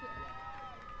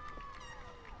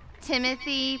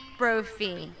 Timothy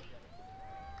Brophy.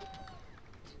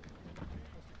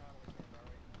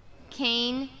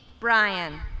 Kane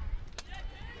Bryan.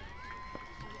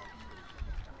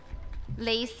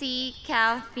 Lacey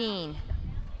Calfine.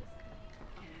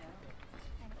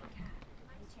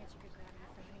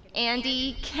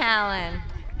 Andy Callan.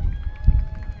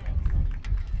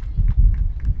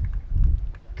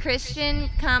 Christian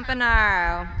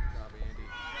Campanaro.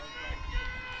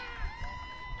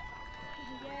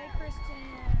 Yay, Christian.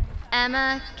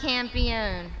 Emma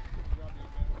Campione.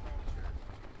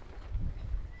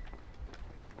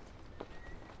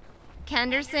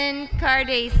 Kenderson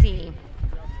Cardacey.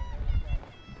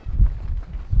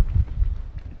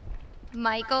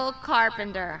 Michael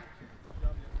Carpenter.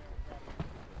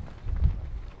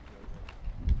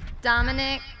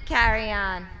 Dominic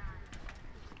Carrion.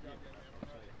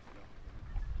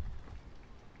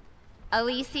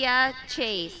 Alicia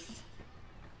Chase.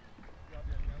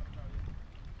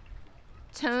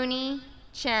 Tony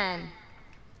Chen.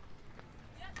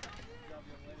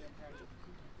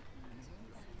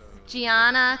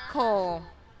 Gianna Cole.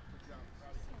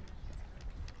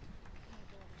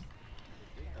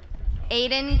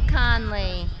 Aiden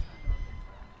Conley.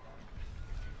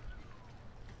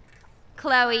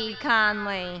 Chloe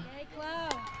Conley. Yay,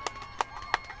 Chloe.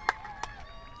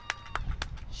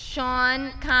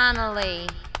 Sean Connolly.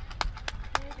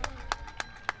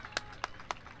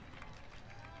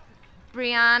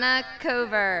 Brianna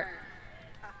Covert.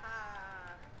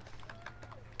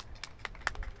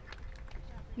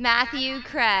 Matthew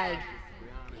Craig.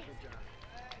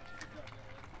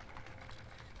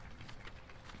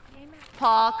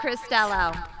 Paul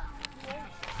Cristello.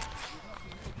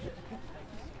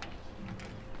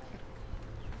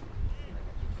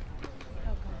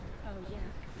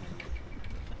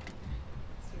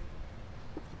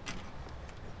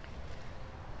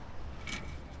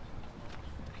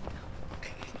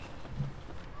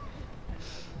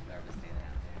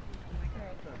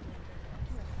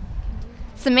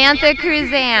 Samantha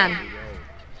Cruzan.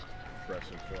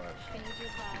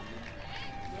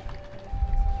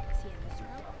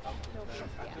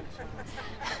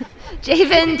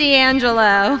 Javen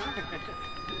D'Angelo.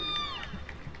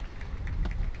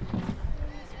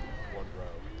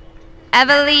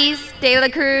 Evelise De La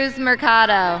Cruz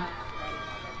Mercado.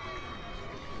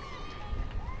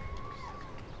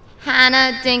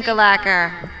 Hannah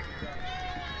Dinkelacker.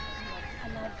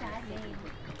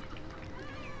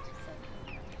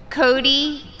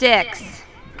 Cody Dix.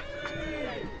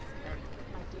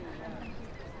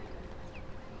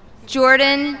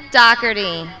 Jordan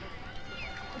Doherty.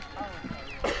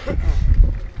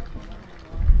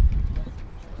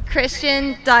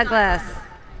 Christian Douglas.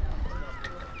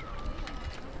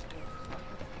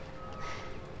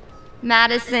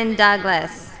 Madison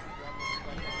Douglas.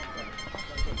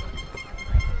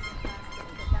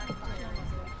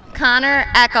 Connor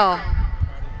Eckel.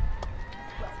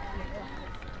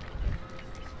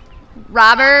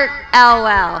 Robert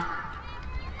Elwell.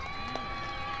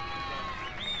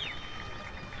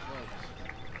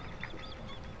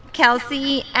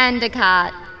 Kelsey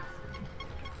Endicott.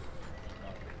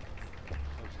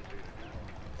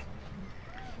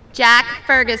 Jack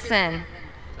Ferguson.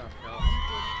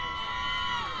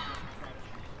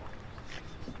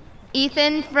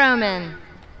 Ethan Froman.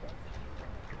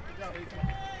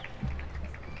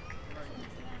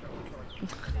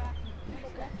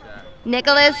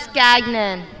 Nicholas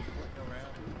Gagnon.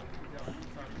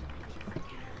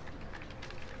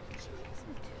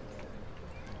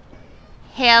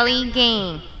 Haley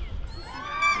Gain.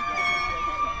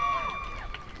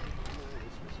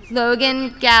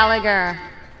 Logan Gallagher.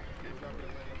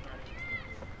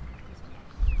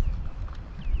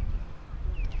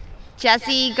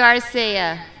 Jesse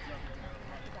Garcia.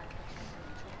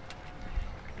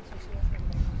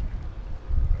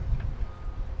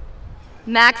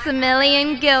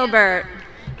 Maximilian Gilbert.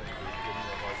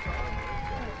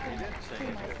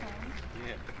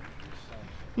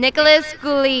 Nicholas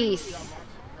Goulis.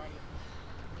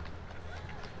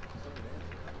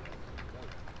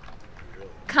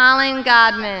 Colin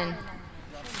Godman.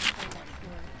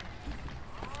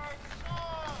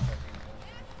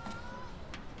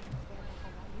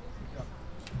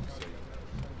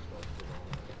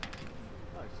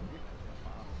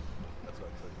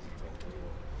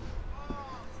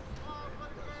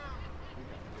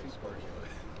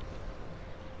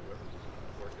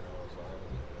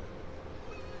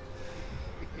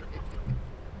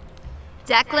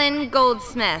 Declan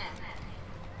Goldsmith.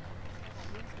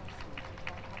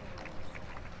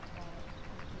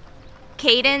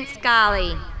 Cadence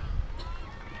Golly.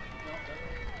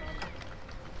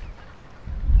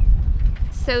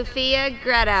 Sophia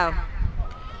Greto.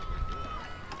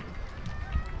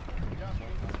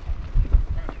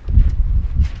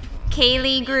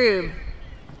 Kaylee Grube.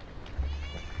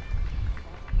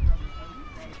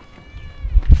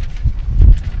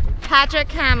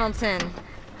 Patrick Hamilton.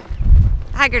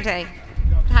 Haggerty.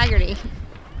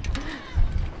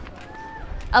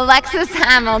 Alexis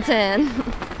Hamilton.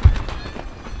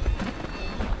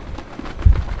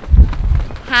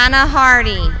 Hannah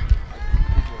Hardy.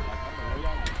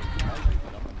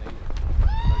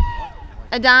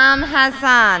 Adam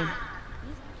Hassan.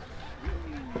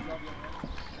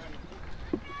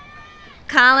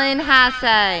 Colin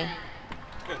Hasse.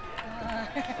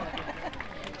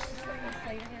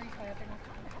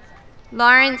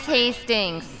 Lawrence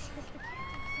Hastings.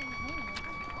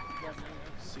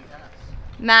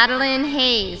 Madeline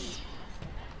Hayes.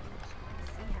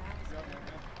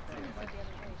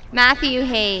 Matthew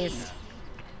Hayes.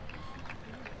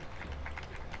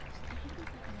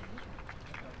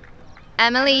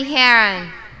 Emily Heron.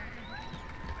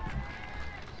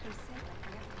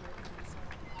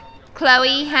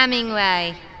 Chloe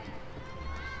Hemingway.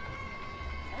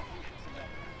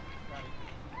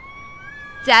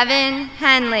 Devin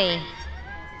Henley.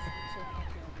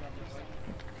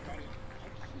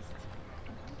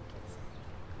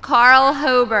 Carl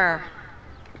Hober.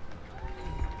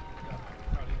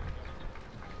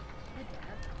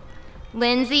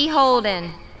 Lindsay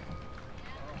Holden.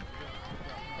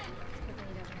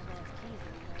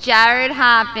 Jared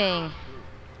Hopping.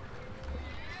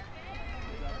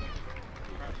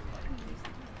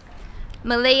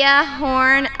 Malia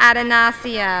Horn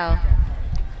Atanasio.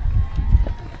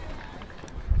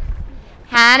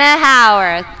 Hannah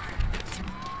Howarth.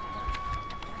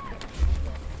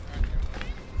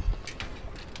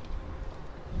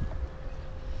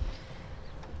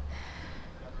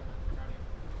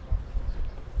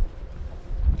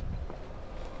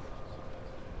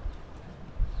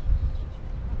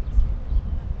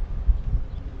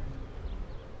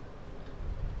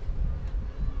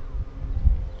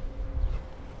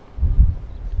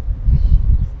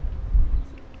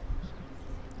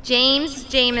 James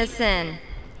Jameson.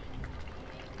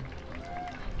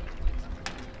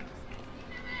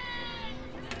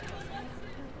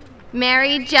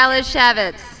 Mary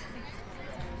Jelishevitz.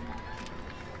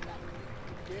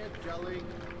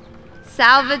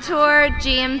 Salvatore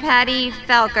Giampetti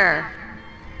Felker.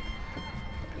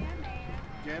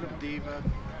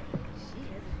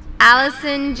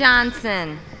 Allison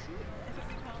Johnson.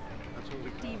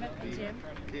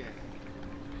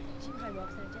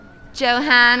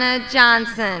 Johanna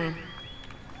Johnson.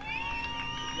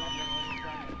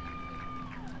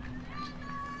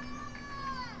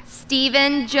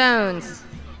 Stephen Jones.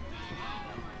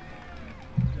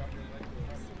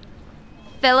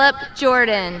 Philip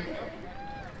Jordan.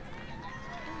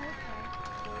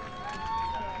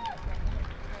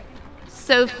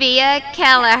 Sophia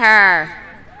Kelleher.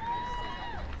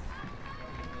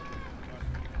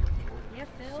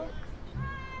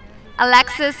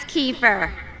 Alexis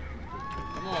Kiefer.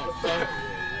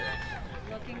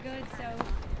 Looking good, so.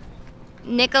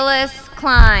 Nicholas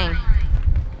Klein.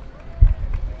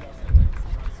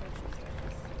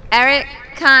 Eric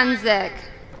Konzik.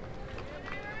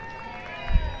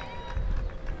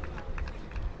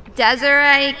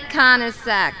 Desiree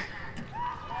Konasek.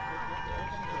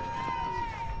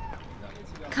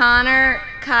 Connor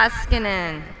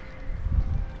Koskinen.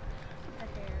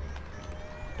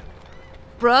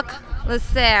 Brooke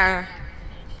Lasserre.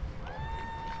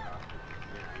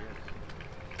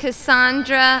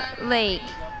 Cassandra Lake.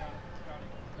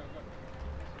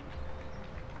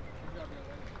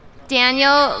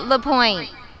 Daniel Lapointe.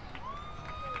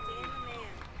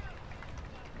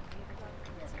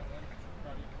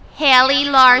 Haley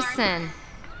Larson.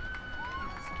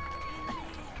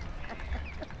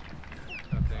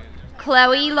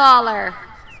 Chloe Lawler.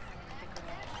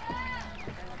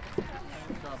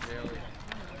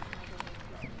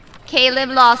 Caleb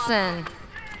Lawson.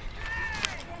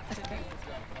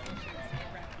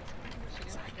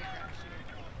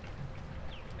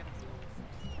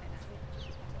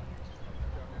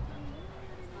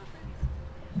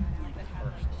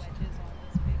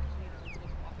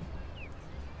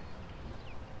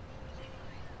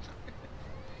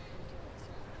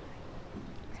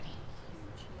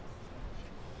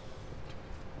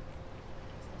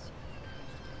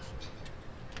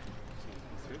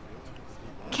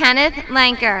 Kenneth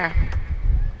Lanker.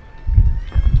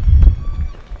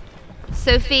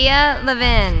 Sophia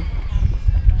Levin.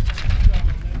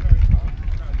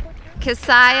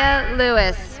 Kesia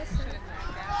Lewis.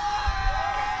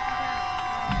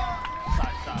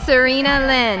 Serena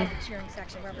Lynn.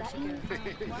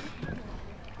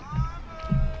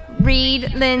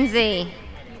 Reed Lindsay.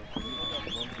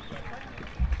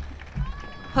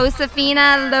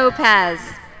 Josefina Lopez.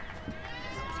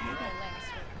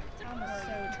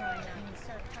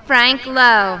 Frank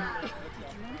Lowe.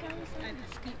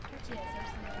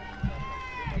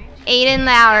 Aiden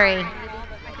Lowry.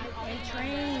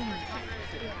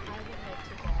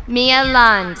 Mia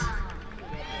Lund.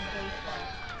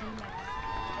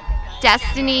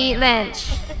 Destiny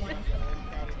Lynch.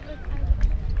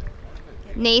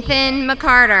 Nathan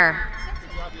McCarter.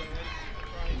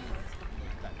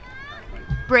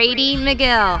 Brady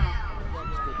McGill.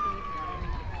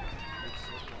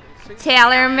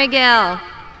 Taylor McGill.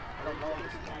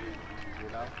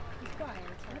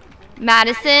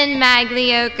 Madison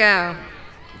Magliocco.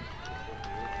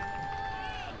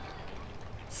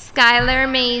 Skylar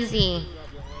Maisie.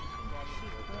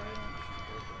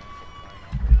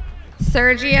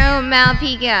 Sergio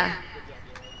Malpica.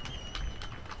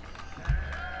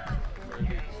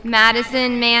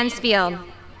 Madison Mansfield.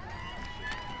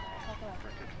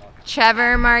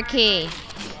 Trevor Marquis.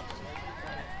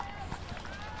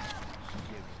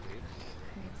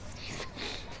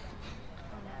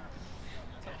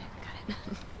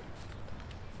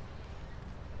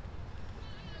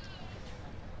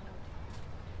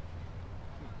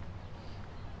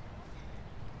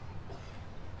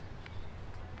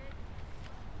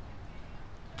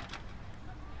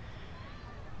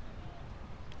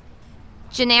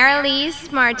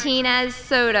 Generalise Martinez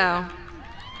Soto.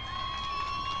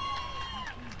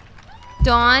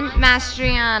 Dawn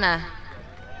Mastriana.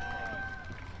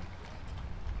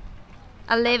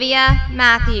 Olivia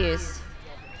Matthews.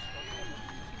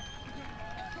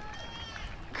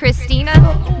 Christina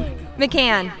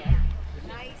McCann.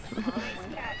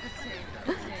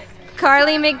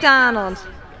 Carly McDonald.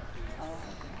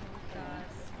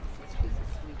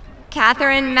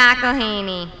 Catherine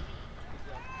McElhaney.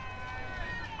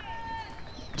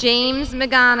 James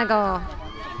McGonigal.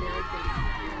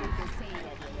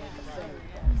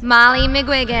 Molly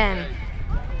McGuigan.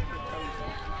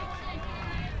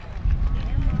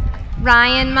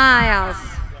 Ryan Miles,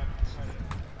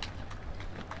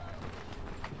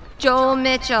 Joel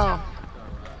Mitchell,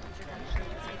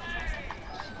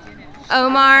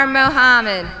 Omar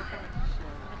Mohammed,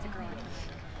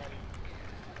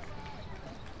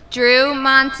 Drew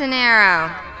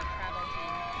Montanaro,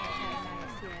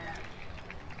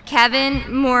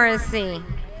 Kevin Morrissey,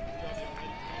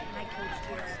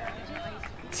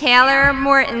 Taylor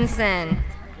Mortensen,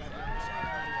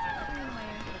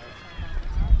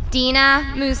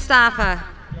 Dina Mustafa,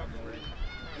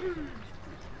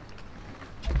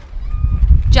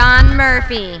 John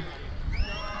Murphy,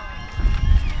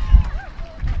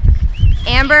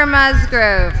 Amber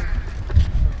Musgrove,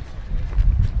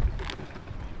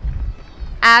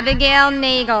 Abigail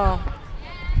Nagel,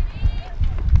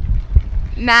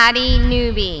 Maddie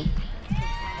Newby,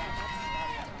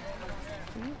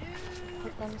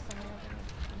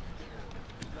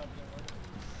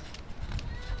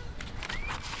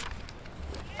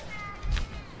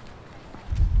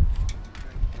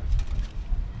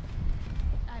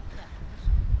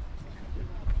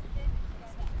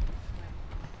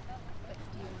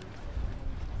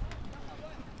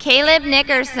 Caleb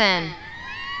Nickerson,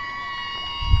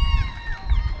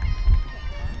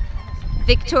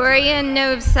 Victoria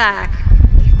Novsak,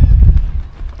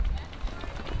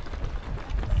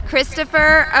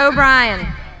 Christopher O'Brien,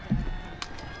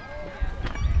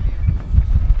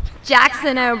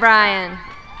 Jackson O'Brien,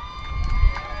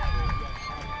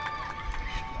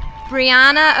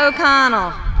 Brianna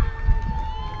O'Connell,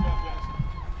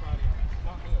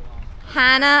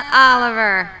 Hannah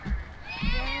Oliver,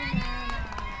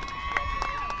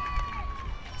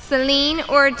 Celine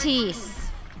Ortiz,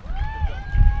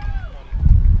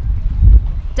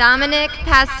 Dominic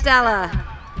Pastella,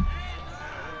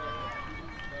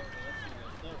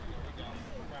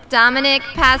 Dominic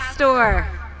Pastor,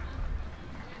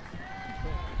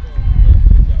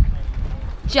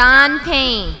 John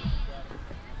Payne,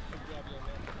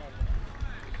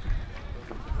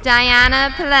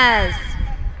 Diana Pelez,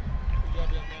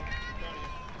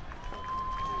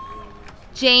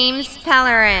 James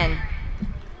Pellerin,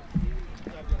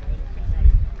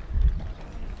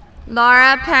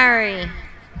 Laura Perry,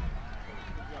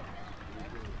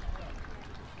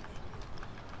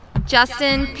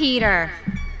 Justin Peter,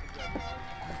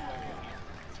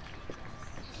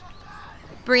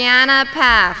 Brianna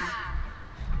Paff,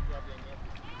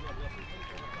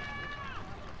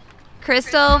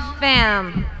 Crystal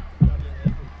Pham,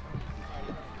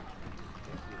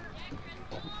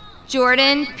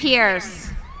 Jordan Pierce,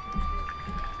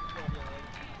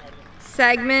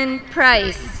 Segmund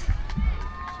Price,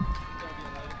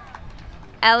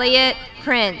 Elliot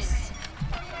Prince,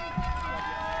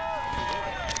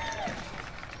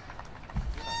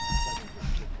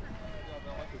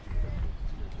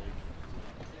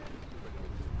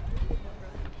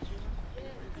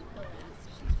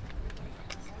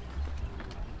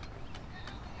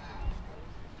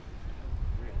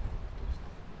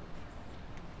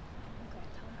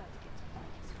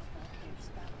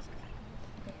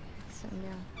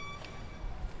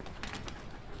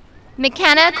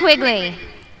 McKenna Quigley,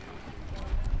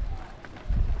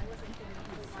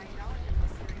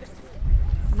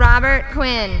 Robert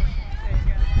Quinn,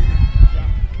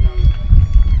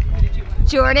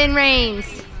 Jordan Raines,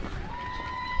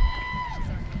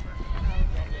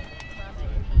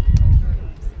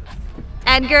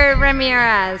 Edgar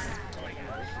Ramirez,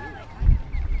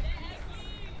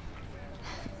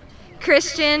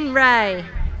 Christian Ray,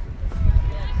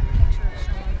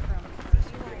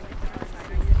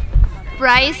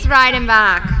 Bryce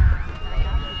Reidenbach,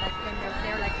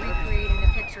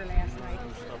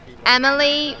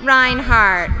 Emily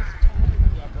Reinhardt,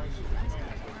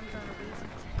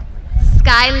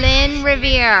 Skylyn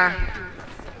Revere,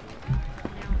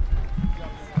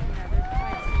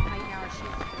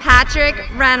 Patrick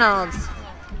Reynolds,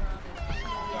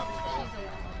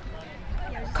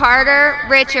 Carter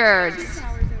Richards,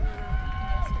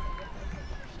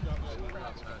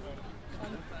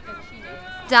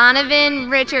 Donovan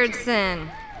Richardson,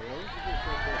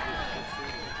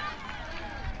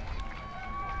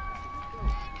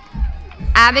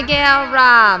 Abigail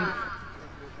Robb,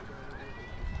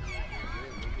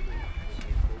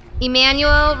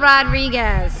 Emmanuel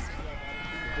Rodriguez,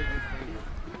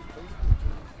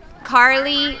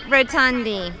 Carly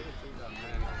Rotundi,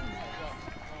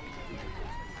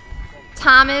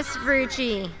 Thomas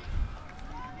Rucci,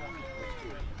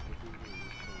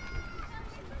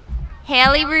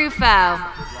 Haley Rufo,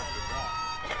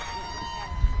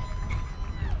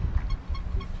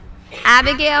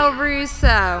 Abigail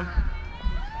Russo,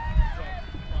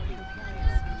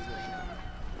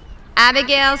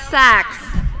 Abigail Sachs.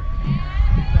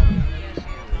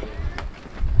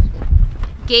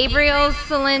 Gabriel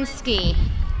Solinsky.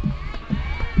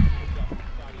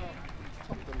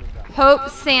 Hope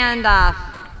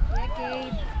Sandoff.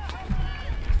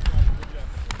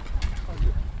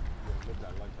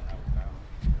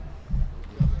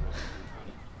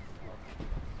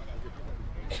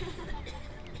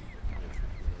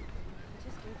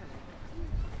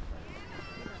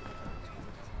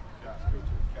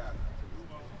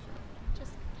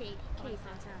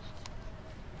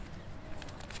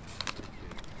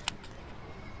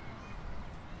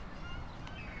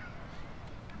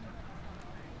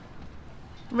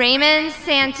 Raymond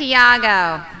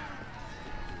Santiago.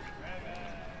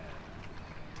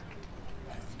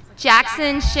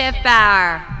 Jackson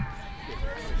Schiffbauer.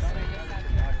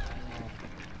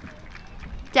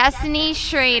 Destiny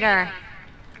Schrader.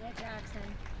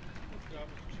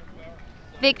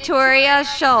 Victoria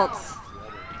Schultz.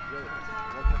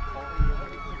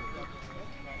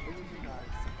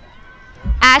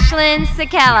 Ashlyn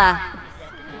Sakella.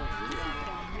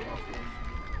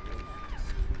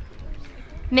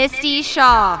 Misty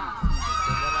Shaw.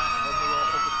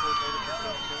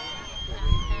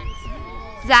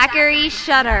 Zachary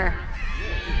Shutter.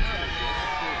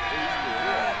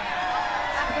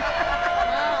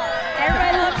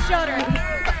 Everybody loves Shutter.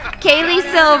 Kaylee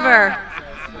Silver.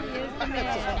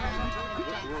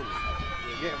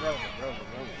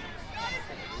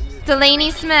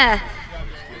 Delaney Smith.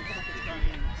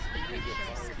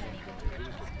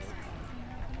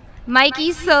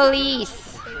 Mikey Solis.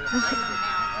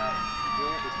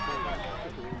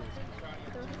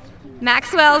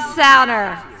 Maxwell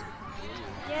Souter.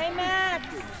 Yay, Max.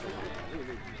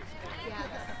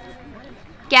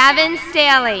 Gavin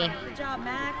Staley. Good job,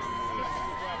 Max.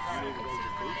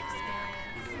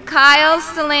 Kyle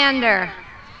Stelander.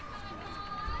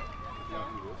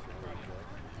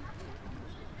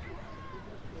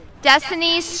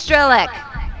 Destiny Strilick.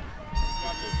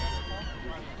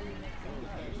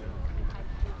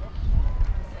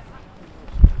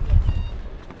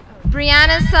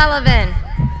 Brianna Sullivan.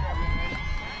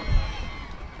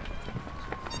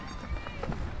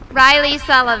 Riley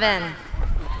Sullivan.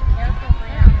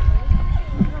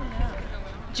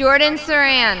 Jordan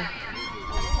Saran.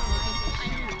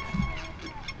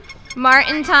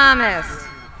 Martin Thomas.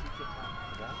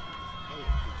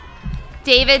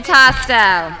 David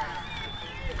Tosto.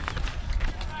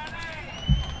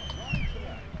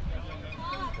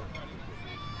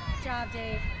 Good job,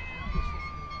 Dave.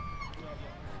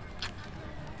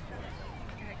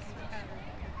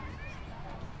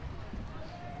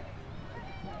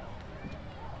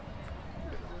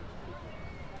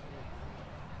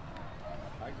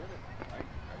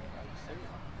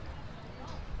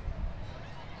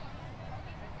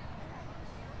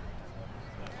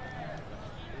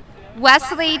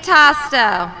 Wesley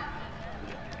Tosto.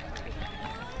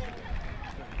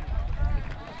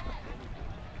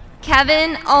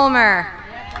 Kevin Ulmer.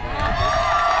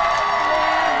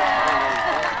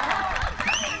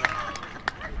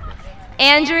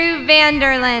 Andrew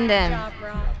Vanderlinden.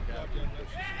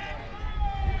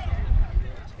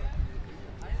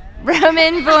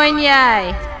 Roman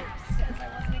Voignet.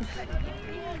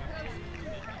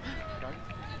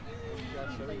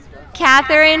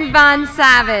 Catherine Von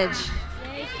Savage.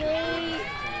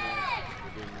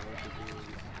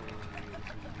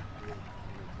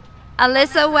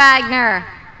 Alyssa Wagner.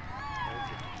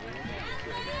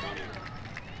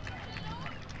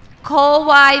 Cole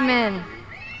Weidman.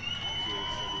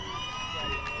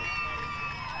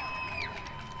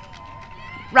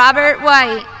 Robert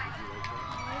White.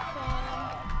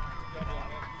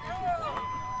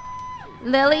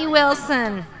 Lily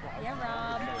Wilson.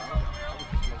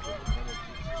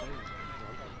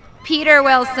 Peter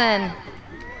Wilson.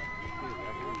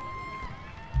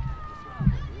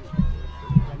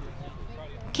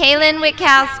 Kaylin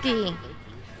Witkowski.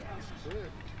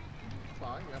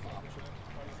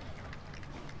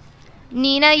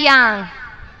 Nina Young.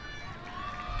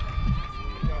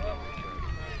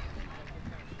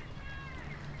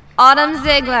 Autumn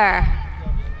Ziegler.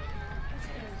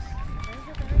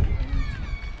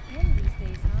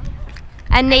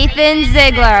 And Nathan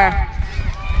Ziegler.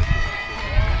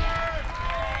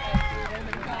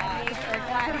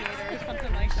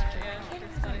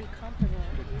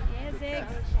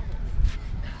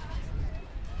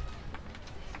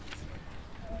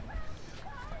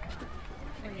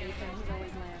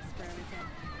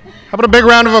 How about a big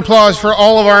round of applause for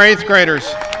all of our 8th graders?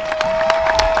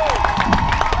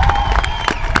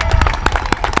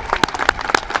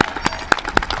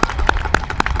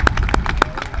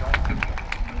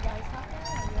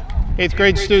 Eighth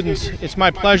grade students, it's my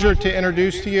pleasure to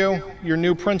introduce to you your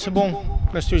new principal,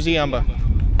 Mr. Ziemba.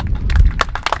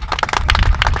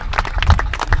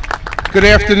 Good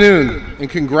afternoon, and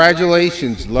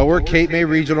congratulations, Lower Cape May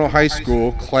Regional High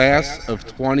School, class of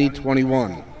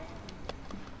 2021.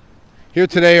 Here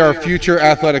today are future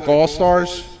athletic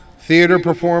all-stars, theater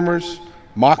performers,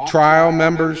 mock trial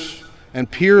members, and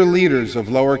peer leaders of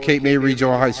Lower Cape May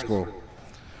Regional High School.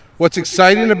 What's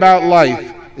exciting about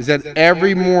life is that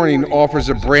every morning offers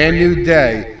a brand new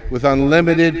day with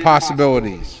unlimited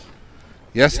possibilities.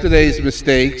 Yesterday's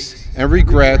mistakes and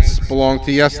regrets belong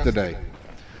to yesterday.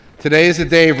 Today is a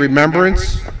day of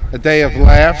remembrance, a day of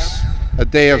laughs, a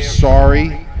day of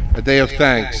sorry, a day of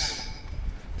thanks.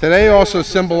 Today also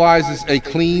symbolizes a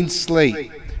clean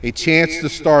slate, a chance to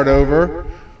start over,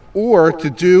 or to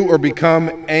do or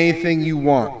become anything you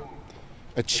want,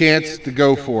 a chance to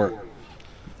go for it.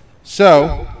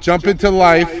 So, jump into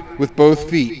life with both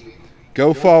feet.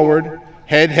 Go forward,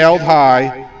 head held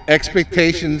high,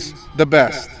 expectations the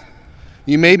best.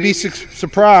 You may be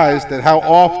surprised at how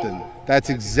often that's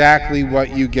exactly what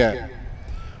you get.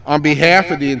 On behalf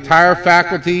of the entire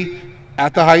faculty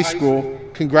at the high school,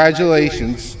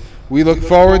 congratulations. We look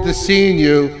forward to seeing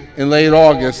you in late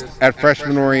August at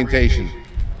freshman orientation.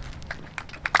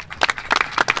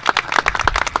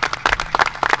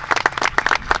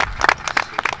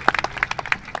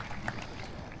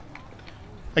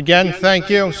 Again, thank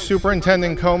you,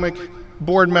 Superintendent Komick,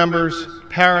 board members,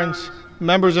 parents,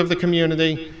 members of the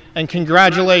community, and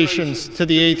congratulations to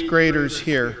the 8th graders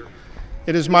here.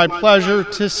 It is my pleasure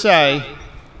to say,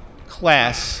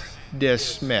 class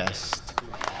dismissed.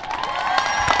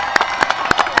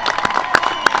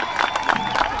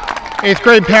 8th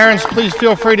grade parents, please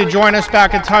feel free to join us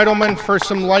back at Titleman for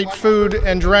some light food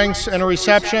and drinks and a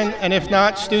reception. And if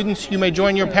not, students, you may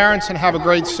join your parents and have a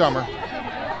great summer.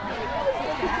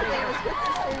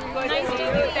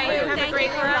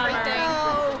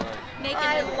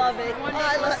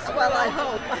 Well, I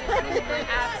hope.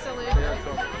 Absolutely.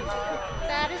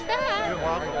 That is that. You're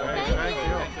welcome.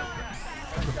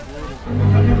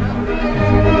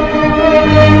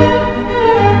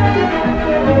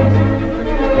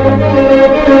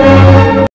 Thank you.